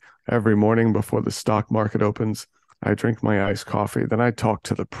like every morning before the stock market opens, I drink my iced coffee, then I talk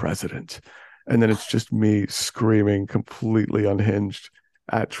to the president. And then it's just me screaming completely unhinged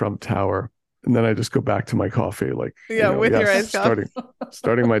at Trump Tower. and then I just go back to my coffee, like, Yeah, with your yes, iced coffee.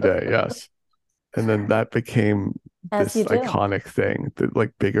 starting my day, yes. And then that became As this you do. iconic thing that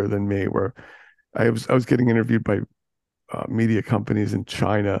like bigger than me, where I was getting interviewed by media companies in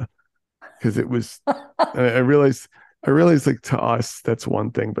China because it was. I realized like to us that's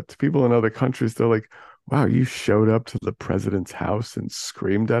one thing, but to people in other countries, they're like, "Wow, you showed up to the president's house and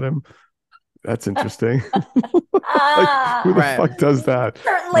screamed at him. That's interesting." Like, who the Ah, Right. fuck does that?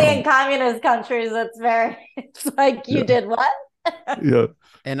 certainly in communist countries, it's like you Yeah, did what? yeah,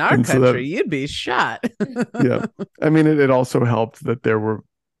 In our and so country, that, you'd be shot. yeah, I mean, it also helped that there were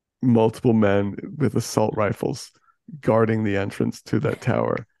multiple men with assault rifles guarding the entrance to that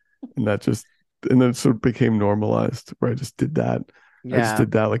tower. And that just, and then it sort of became normalized where I just did that. I just Yeah.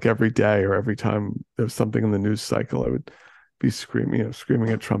 did that like every day or every time there was something in the news cycle, I would be screaming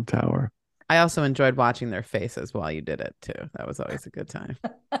at Trump Tower. I also enjoyed watching their faces while you did it too. That was always a good time.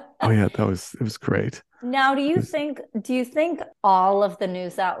 Oh yeah, it was great. Now, It was, do you think all of the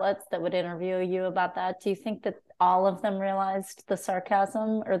news outlets that would interview you about that, do you think that all of them realized the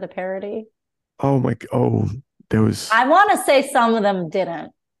sarcasm or the parody? oh, there was, I want to say some of them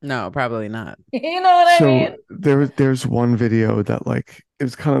didn't. No, probably not. You know what I so mean? there's one video that like, it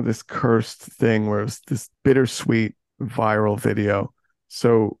was kind of this cursed thing where it was this bittersweet viral video.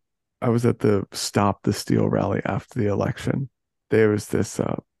 So I was at the Stop the Steal rally after the election. There was this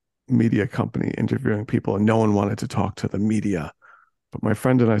media company interviewing people, and no one wanted to talk to the media. But my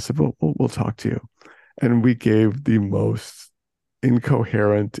friend and I said, well, we'll talk to you. And we gave the most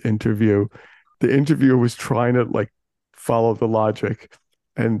incoherent interview. The interviewer was trying to like follow the logic.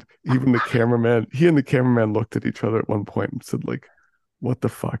 And even he and the cameraman looked at each other at one point and said, like, what the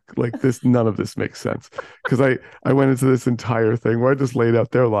fuck? Like this, none of this makes sense. Because I went into this entire thing where I just laid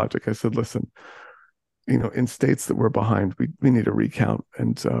out their logic. I said, listen, in states that we're behind, we need a recount.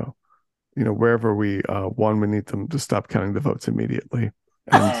 And wherever we won, we need them to stop counting the votes immediately.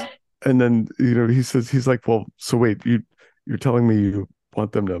 And and then he's like, well, so wait, you're telling me you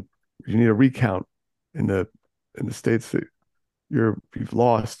need a recount in the states that you've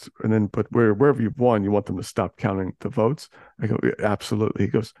lost, and then but wherever you've won, you want them to stop counting the votes. I go, "Yeah, absolutely."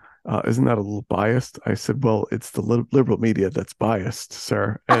 He goes, isn't that a little biased? I said, well, it's the liberal media that's biased,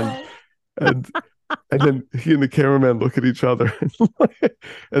 sir. And and then he and the cameraman look at each other.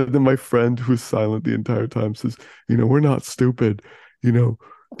 And then my friend, who's silent the entire time, says, we're not stupid. You know,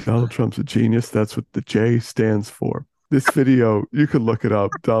 Donald Trump's a genius. That's what the J stands for. This video, you could look it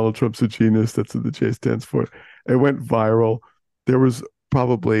up. Donald Trump's a genius. That's what the J stands for. It went viral. There was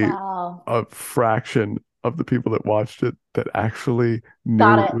probably Wow. a fraction of the people that watched it that actually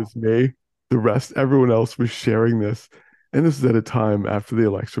Got knew it it. was me. The rest, everyone else was sharing this. And this is at a time after the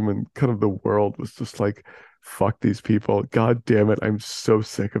election when kind of the world was just like, fuck these people. God damn it. I'm so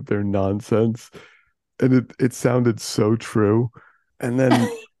sick of their nonsense. And it sounded so true. And then,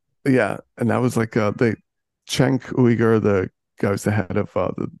 yeah. And that was like the Cenk Uyghur, the guy who's the head of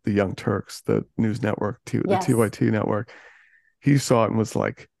the Young Turks, the news network, the Yes. TYT network. He saw it and was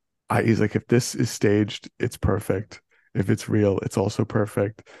like, he's like, if this is staged, it's perfect. If it's real, it's also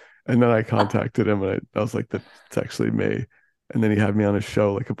perfect. And then I contacted him and I was like, that's actually me. And then he had me on his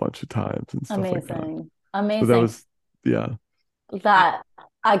show like a bunch of times and stuff like that. Amazing. So that Amazing. was, yeah. I, That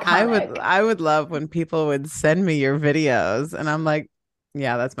iconic. I would love when people would send me your videos and I'm like,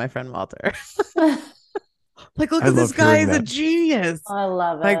 yeah, that's my friend Walter. Like, look I at this love guy, hearing he's a that. genius. I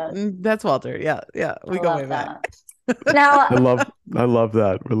love Like, it. that's Walter. Yeah, yeah. I We go way love back. that. Now, I love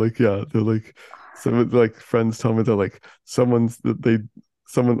that. We're like, yeah, they're like, some like friends tell me they're like,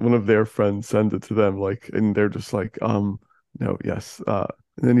 one of their friends sends it to them, like, and they're just like, no, yes. And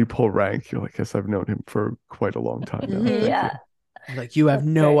then you pull rank, you're like, yes, I've known him for quite a long time now. Thank you. yeah, Like, you have that's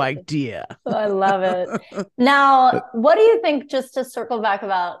no great. idea. I love it. Now, But what do you think, just to circle back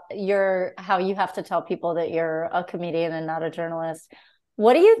about how you have to tell people that you're a comedian and not a journalist?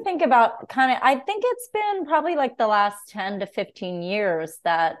 What do you think about I think it's been probably like the last 10 to 15 years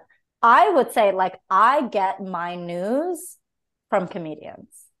that I would say, like, I get my news from comedians.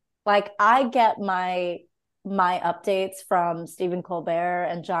 Like, I get my updates from Stephen Colbert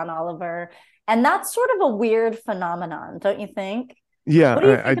and John Oliver. And that's sort of a weird phenomenon, don't you think? yeah, What do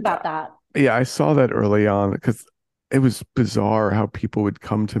you think about that? yeah, I saw that early on because it was bizarre how people would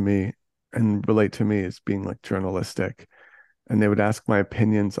come to me and relate to me as being like journalistic, and they would ask my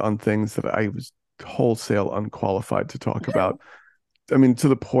opinions on things that I was wholesale unqualified to talk about. I mean, to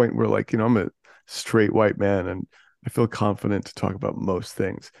the point where like, I'm a straight white man and I feel confident to talk about most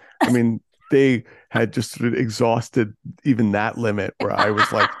things. I mean, they had just sort of exhausted even that limit where I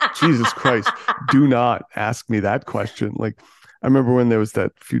was like, Jesus Christ, do not ask me that question. Like, I remember when there was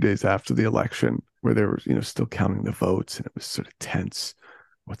that few days after the election where they were, still counting the votes and it was sort of tense.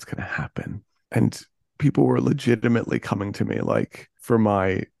 What's going to happen? And people were legitimately coming to me like for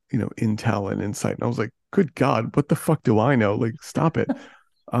my, intel and insight. And I was like, good God, what the fuck do I know? Like, stop it.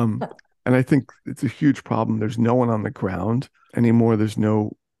 Um, and I think it's a huge problem. There's no one on the ground anymore. They have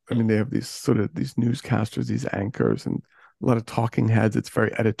these newscasters, these anchors, and a lot of talking heads. It's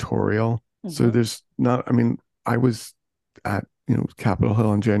very editorial. So there's not, I was at, Capitol Hill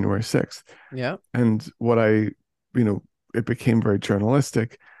on January 6th. Yeah. And it became very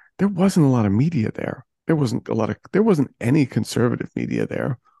journalistic. There wasn't a lot of media there. There wasn't any conservative media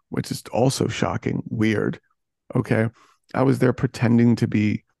there, which is also shocking, weird. Okay. I was there pretending to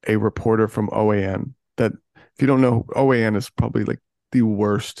be a reporter from OAN. That, if you don't know, OAN is probably like the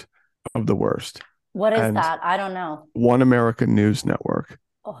worst of the worst. What is And that? I don't know. One America News Network.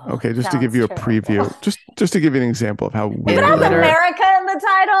 Oh, Okay, just to give you a preview, just to give you an example of how weird. If it has America in the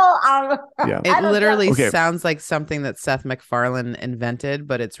title, yeah, it literally sounds like something that Seth MacFarlane invented,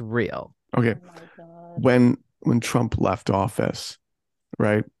 but it's real. Okay, oh when Trump left office,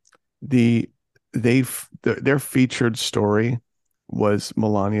 right? Their featured story was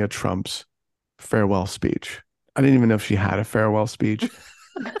Melania Trump's farewell speech. I didn't even know if she had a farewell speech.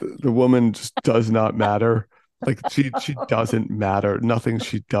 The woman just does not matter. Like she doesn't matter. Nothing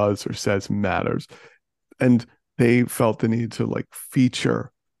she does or says matters. And they felt the need to like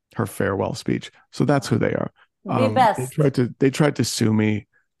feature her farewell speech. So that's who they are. The best. They tried to sue me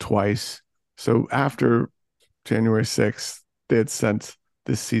twice. So after January 6th, they had sent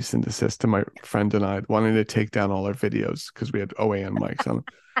this cease and desist to my friend and I, wanting to take down all our videos because we had OAN mics on them.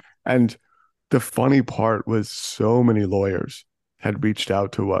 And the funny part was so many lawyers had reached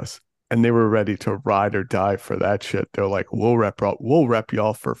out to us and they were ready to ride or die for that shit. They're like, we'll rep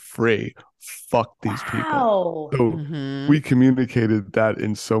y'all for free. Fuck these people. So we communicated that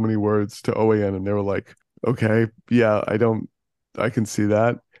in so many words to OAN and they were like, okay, yeah, I can see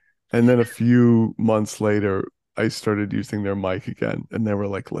that. And then a few months later, I started using their mic again and they were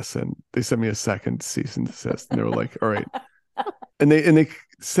like, listen, they sent me a second cease and desist and they were like, all right. And they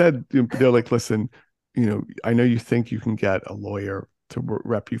said, they're like, listen, I know you think you can get a lawyer to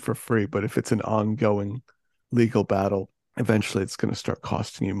rep you for free, but if it's an ongoing legal battle, eventually it's going to start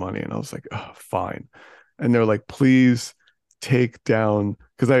costing you money. And I was like, oh, fine. And they're like, please take down,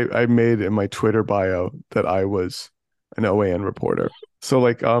 because I made in my Twitter bio that I was an OAN reporter. So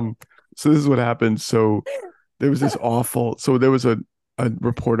so this is what happened. So there was a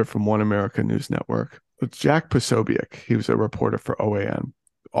reporter from One America News Network. It's Jack Posobiec. He was a reporter for OAN.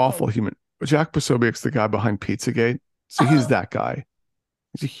 Awful human. Jack Posobiec's the guy behind Pizzagate. So he's that guy.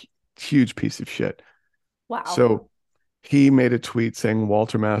 He's a huge piece of shit. Wow. So he made a tweet saying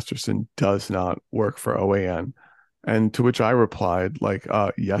Walter Masterson does not work for OAN. And to which I replied, like,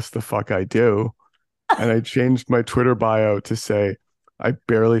 yes, the fuck I do. And I changed my Twitter bio to say, I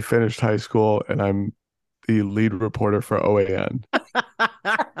barely finished high school and I'm the lead reporter for OAN.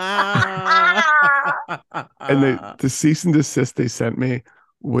 And the cease and desist they sent me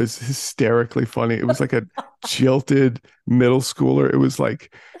was hysterically funny. It was like a jilted middle schooler. It was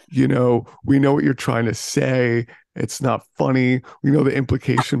like, we know what you're trying to say. It's not funny. We know the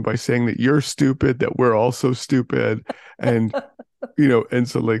implication by saying that you're stupid, that we're also stupid. And, and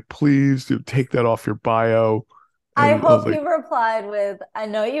so like, please take that off your bio. And I hope you replied with, I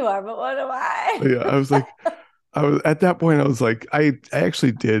know you are, but what am I? Yeah, I was at that point, I was like, I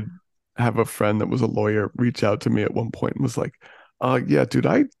actually did have a friend that was a lawyer reach out to me at one point and was like, yeah, dude,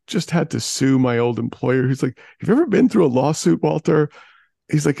 I just had to sue my old employer. He's like, have you ever been through a lawsuit, Walter?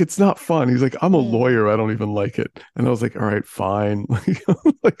 He's like, it's not fun. He's like, I'm a lawyer. I don't even like it. And I was like, all right, fine.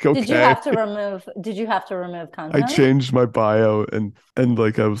 Like, okay. Did you have to remove content? I changed my bio and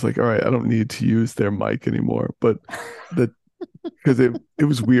like, I was like, all right, I don't need to use their mic anymore. But because it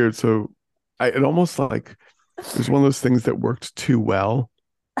was weird. So it almost like, it was one of those things that worked too well.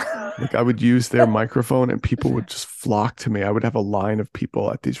 Like I would use their microphone and people would just flock to me. I would have a line of people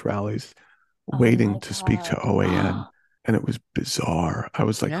at these rallies waiting to speak to OAN. And it was bizarre. I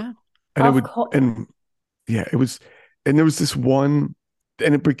was like, and it was, and there was this one,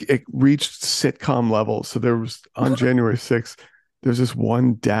 and it reached sitcom level. So there was on January 6th, there's this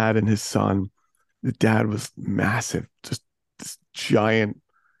one dad and his son. The dad was massive, just this giant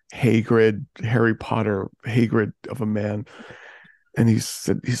Hagrid, Harry Potter Hagrid of a man. And he's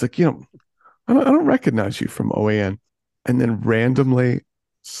like, I don't recognize you from OAN. And then randomly,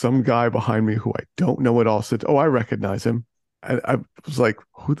 some guy behind me who I don't know at all said, oh, I recognize him. And I was like,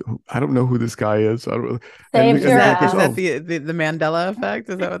 I don't know who this guy is. I don't really. Is that the Mandela effect?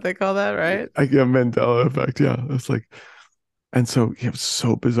 Is that what they call that, right? Yeah, Mandela effect. Yeah. It's like, And so it was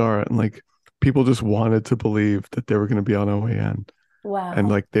so bizarre. And like people just wanted to believe that they were going to be on OAN. And Wow.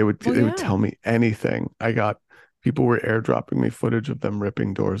 like Well, they would yeah. tell me anything. People were airdropping me footage of them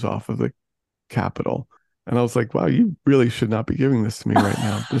ripping doors off of the Capitol. And I was like, wow, you really should not be giving this to me right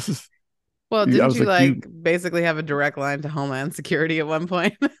now. This is Well, I didn't was you like, you like basically have a direct line to Homeland Security at one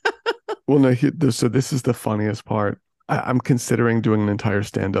point? well no, so this is the funniest part. I'm considering doing an entire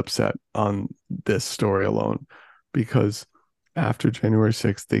stand-up set on this story alone because after January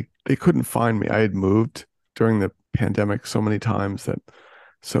 6th, they couldn't find me. I had moved during the pandemic so many times that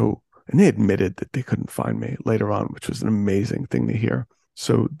so and they admitted that they couldn't find me later on, which was an amazing thing to hear.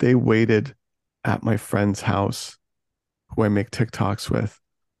 So they waited at my friend's house who I make TikToks with.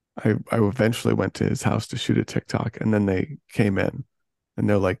 I eventually went to his house to shoot a TikTok and then they came in and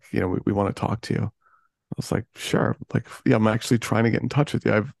they're like, we want to talk to you. I was like, sure. Like, yeah, I'm actually trying to get in touch with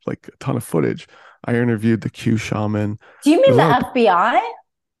you. I have like a ton of footage. I interviewed the Q shaman. Do you mean There's a the lot of, FBI?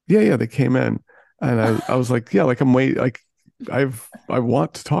 yeah, they came in and I was like, yeah, like I'm waiting, like I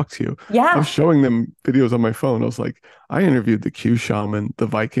want to talk to you. I was Yeah. showing them videos on my phone. I was like, I interviewed the Q shaman, the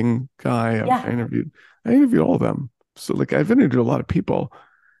Viking guy. Yeah. I interviewed all of them. So like I've interviewed a lot of people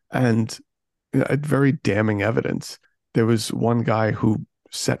and very damning evidence. There was one guy who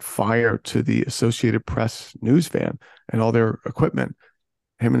set fire to the Associated Press news van and all their equipment.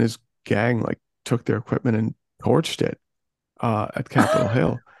 Him and his gang like took their equipment and torched it at Capitol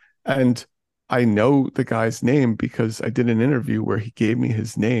Hill. And I know the guy's name because I did an interview where he gave me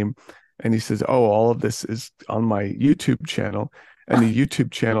his name and he says, oh, all of this is on my YouTube channel. And the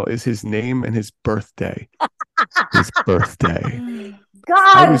YouTube channel is his name and his birthday. His birthday. I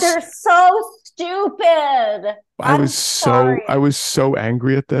God, was they're so stupid. I'm I sorry. was so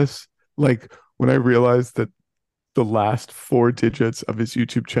angry at this. Like when I realized that the last four digits of his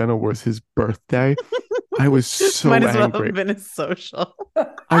YouTube channel was his birthday, I was Might so as well have angry. been a social.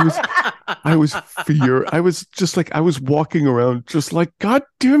 I was I was I was just like I was walking around just like God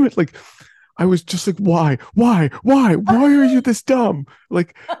damn it. Like I was just like, why are you this dumb?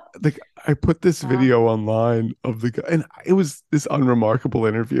 Like I put this video online of the guy, and it was this unremarkable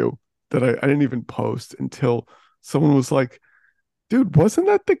interview that I didn't even post until someone was like, dude, wasn't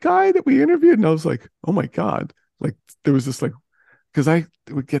that the guy that we interviewed? And I was like, oh my God. Like there was this like, because I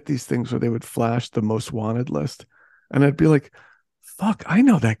would get these things where they would flash the most wanted list. And I'd be like, fuck, I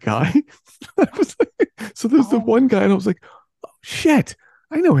know that guy. I was like, so there's the Oh, one guy, and I was like, oh, shit,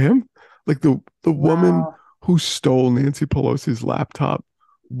 I know him. Like the woman wow. who stole Nancy Pelosi's laptop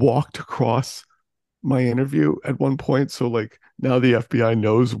walked across my interview at one point. So like now the FBI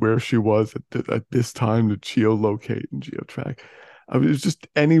knows where she was at this time to geolocate and geotrack. I mean, it's just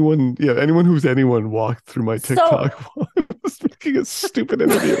anyone, yeah, anyone who's anyone walked through my TikTok So, while I was making a stupid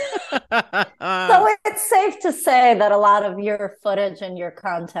interview. so it's safe to say that a lot of your footage and your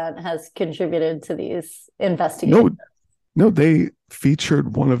content has contributed to these investigations. No, no, they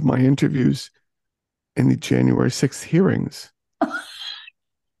featured one of my interviews in the January 6th hearings.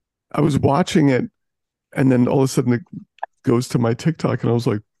 I was watching it and then all of a sudden it goes to my TikTok and I was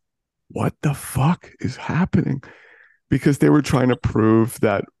like, what the fuck is happening? Because they were trying to prove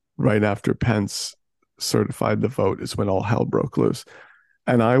that right after Pence certified the vote is when all hell broke loose.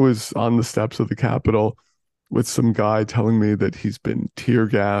 And I was on the steps of the Capitol with some guy telling me that he's been tear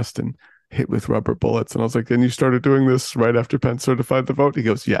gassed and hit with rubber bullets. And I was like, and you started doing this right after Pence certified the vote? He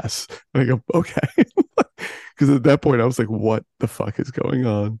goes, yes. And I go, okay. Because at that point, I was like, what the fuck is going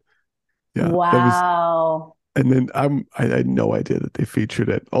on? Yeah, that was, Wow. and then I had no idea that they featured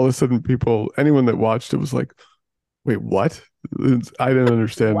it. All of a sudden, anyone that watched it was like, wait, what? I didn't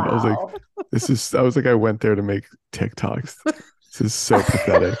understand. I was like, Wow. I was like, I went there to make TikToks. This is so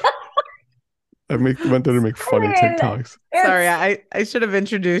pathetic. Went there to make I funny mean, TikToks. Sorry, it's I should have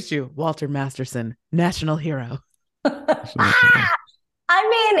introduced you. Walter Masterson, national hero. I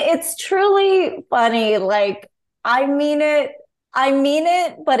mean, it's truly funny. Like, I mean it. I mean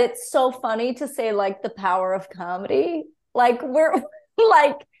it, but it's so funny to say like the power of comedy. Like we're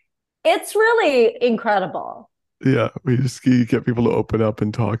like it's really incredible. Yeah, we just you get people to open up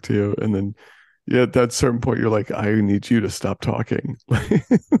and talk to you, and then yeah, at that certain point, you're like, I need you to stop talking.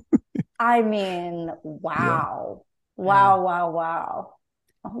 I mean, Yeah, wow. Yeah. Wow, wow, wow.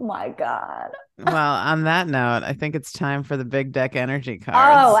 Oh my God. Well, on that note, I think it's time for the big deck energy Oh,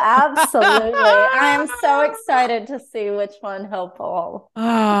 cards. absolutely. I am so excited to see which one he'll pull.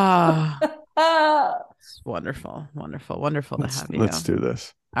 Ah, Oh, it's wonderful, wonderful, wonderful to have you. let's do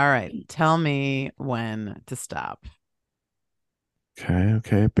this. All right, tell me when to stop.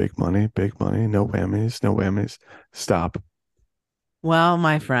 Okay, big money, big money. No whammies, no whammies. Stop. Well,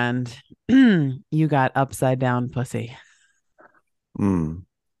 my friend, you got upside down pussy. Mm,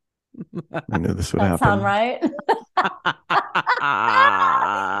 I knew this would That sound happen. right?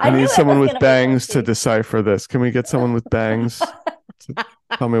 I I knew need it someone was with gonna be bangs to pussy. decipher this. Can we get someone with bangs to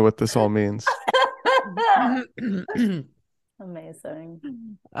tell me what this all means? Amazing.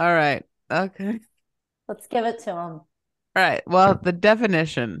 All right. Okay. Let's give it to him. All right. Well, the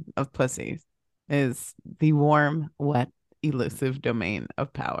definition of pussy is the warm, wet, elusive domain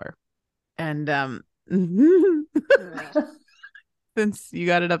of power. And since you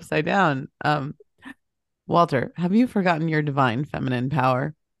got it upside down, Walter, have you forgotten your divine feminine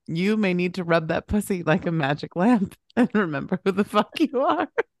power? You may need to rub that pussy like a magic lamp and remember who the fuck you are.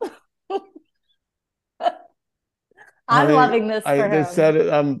 I'm loving this for They him. said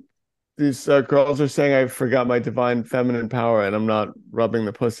it. These girls are saying I forgot my divine feminine power, and I'm not rubbing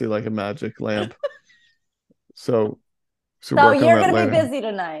the pussy like a magic lamp. So, So work on you're that gonna be later. busy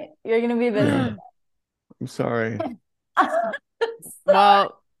tonight. You're gonna be busy Yeah, tonight. I'm sorry.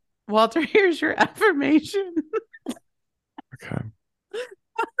 Well, Walter, here's your affirmation. Okay.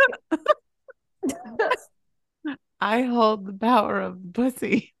 I hold the power of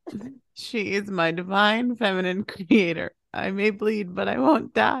pussy. She is my divine feminine creator. I may bleed, but I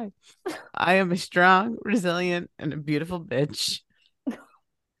won't die. I am a strong, resilient, and a beautiful bitch.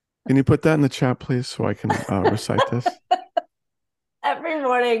 Can you put that in the chat, please, so I can recite this? Every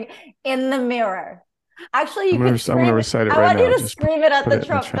morning in the mirror. Actually, you could I'm scream gonna it. recite it I right want now. you to Just scream it at put the it in the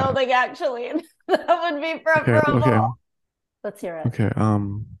Trump chat. building, actually. That would be Okay. Okay. preferable. Let's hear it. Okay.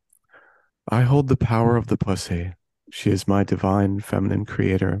 I hold the power of the pussy. She is my divine feminine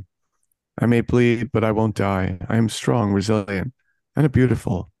creator. I may bleed, but I won't die. I am strong, resilient, and a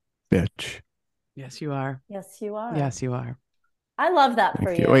beautiful bitch. Yes, you are. Yes, you are. Yes, you are. I love that for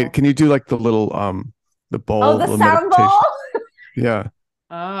Thank you. you. Wait, can you do like the little the Oh, bowl, the the sound meditation? bowl. Yeah. Can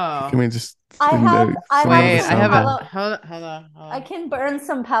Oh, we just I have sound of the wait. I some have sound a bowl? Palo. hold on. I can burn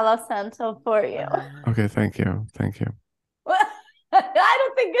some Palo Santo for you. Okay, thank you. Thank you. I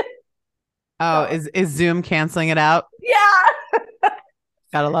don't think it, Oh, is Zoom canceling it out? yeah.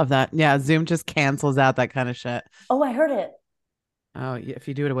 Gotta love that. Yeah, Zoom just cancels out that kind of shit. Oh, I heard it. Oh, yeah, if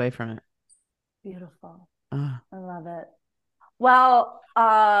you do it away from it. Beautiful. Oh. I love it. Well,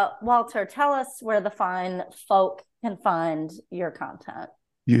 Walter, tell us where the fine folk can find your content.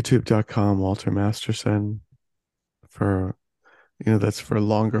 YouTube.com, Walter Masterson for that's for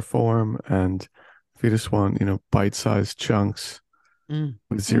longer form. And if you just want, bite-sized chunks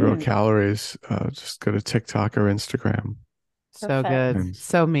with 0 calories, just go to TikTok or Instagram. So good. And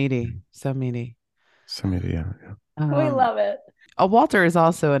So meaty. So meaty. some yeah. We love it. Walter is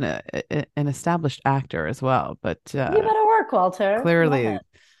also an established actor as well, but You better work, Walter.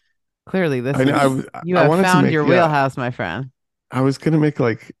 clearly this I know. is you I have wanted to found make your wheelhouse, my friend. I was gonna make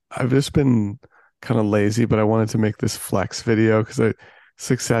like I've just been kind of lazy, but I wanted to make this flex video because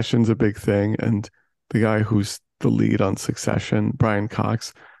Succession's a big thing, and the guy who's the lead on Succession, Brian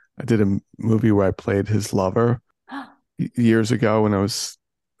Cox, I did a movie where I played his lover years ago when I was,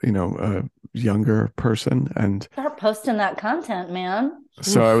 a younger person, and Start posting that content, man.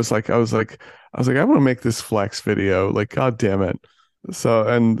 so I was like, I want to make this flex video, like, God damn it. So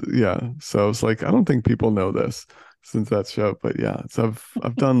and yeah, so I was like, I don't think people know this since that show, but yeah, so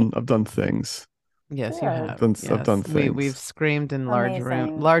I've done things. Yes, you Good. have. I've done Yes, we've things. screamed in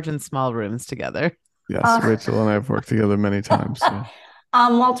Amazing. large and small rooms together. Yes, Rachel and I have worked together many times. So.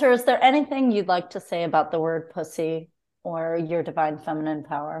 Walter, is there anything you'd like to say about the word pussy or your divine feminine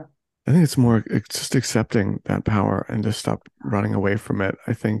power? I think it's just accepting that power and just stop running away from it.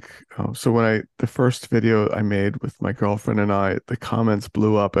 I think so. When the first video I made with my girlfriend and I, the comments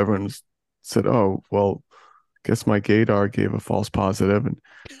blew up. Everyone said, "Oh, well, guess my gaydar gave a false positive," and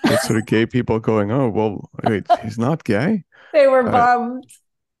it's sort of gay people going, "Oh, well, wait, he's not gay." They were bummed.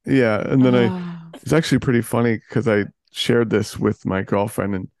 Yeah, and then Oh, it's actually pretty funny because I shared this with my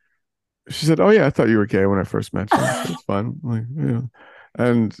girlfriend, and she said, "Oh yeah, I thought you were gay when I first met you." So it's fun. Like, yeah.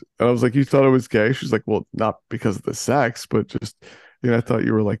 And I was like, "You thought I was gay?" She's like, "Well, not because of the sex, but just, I thought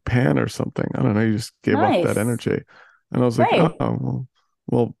you were like pan or something. I don't know. You just gave off that Nice. energy." And I was like, Great. "Oh,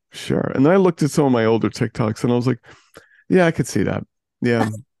 well, sure." And then I looked at some of my older TikToks and I was like, "Yeah, I could see that. Yeah,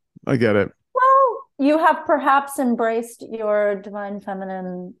 I get it." Well, you have perhaps embraced your divine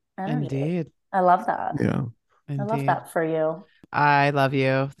feminine energy. indeed. I love that. Yeah. I love Indeed. that for you. I love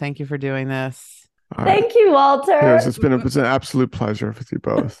you. Thank you for doing this. All right. Thank you, Walter. Cheers. It's an absolute pleasure with you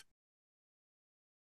both.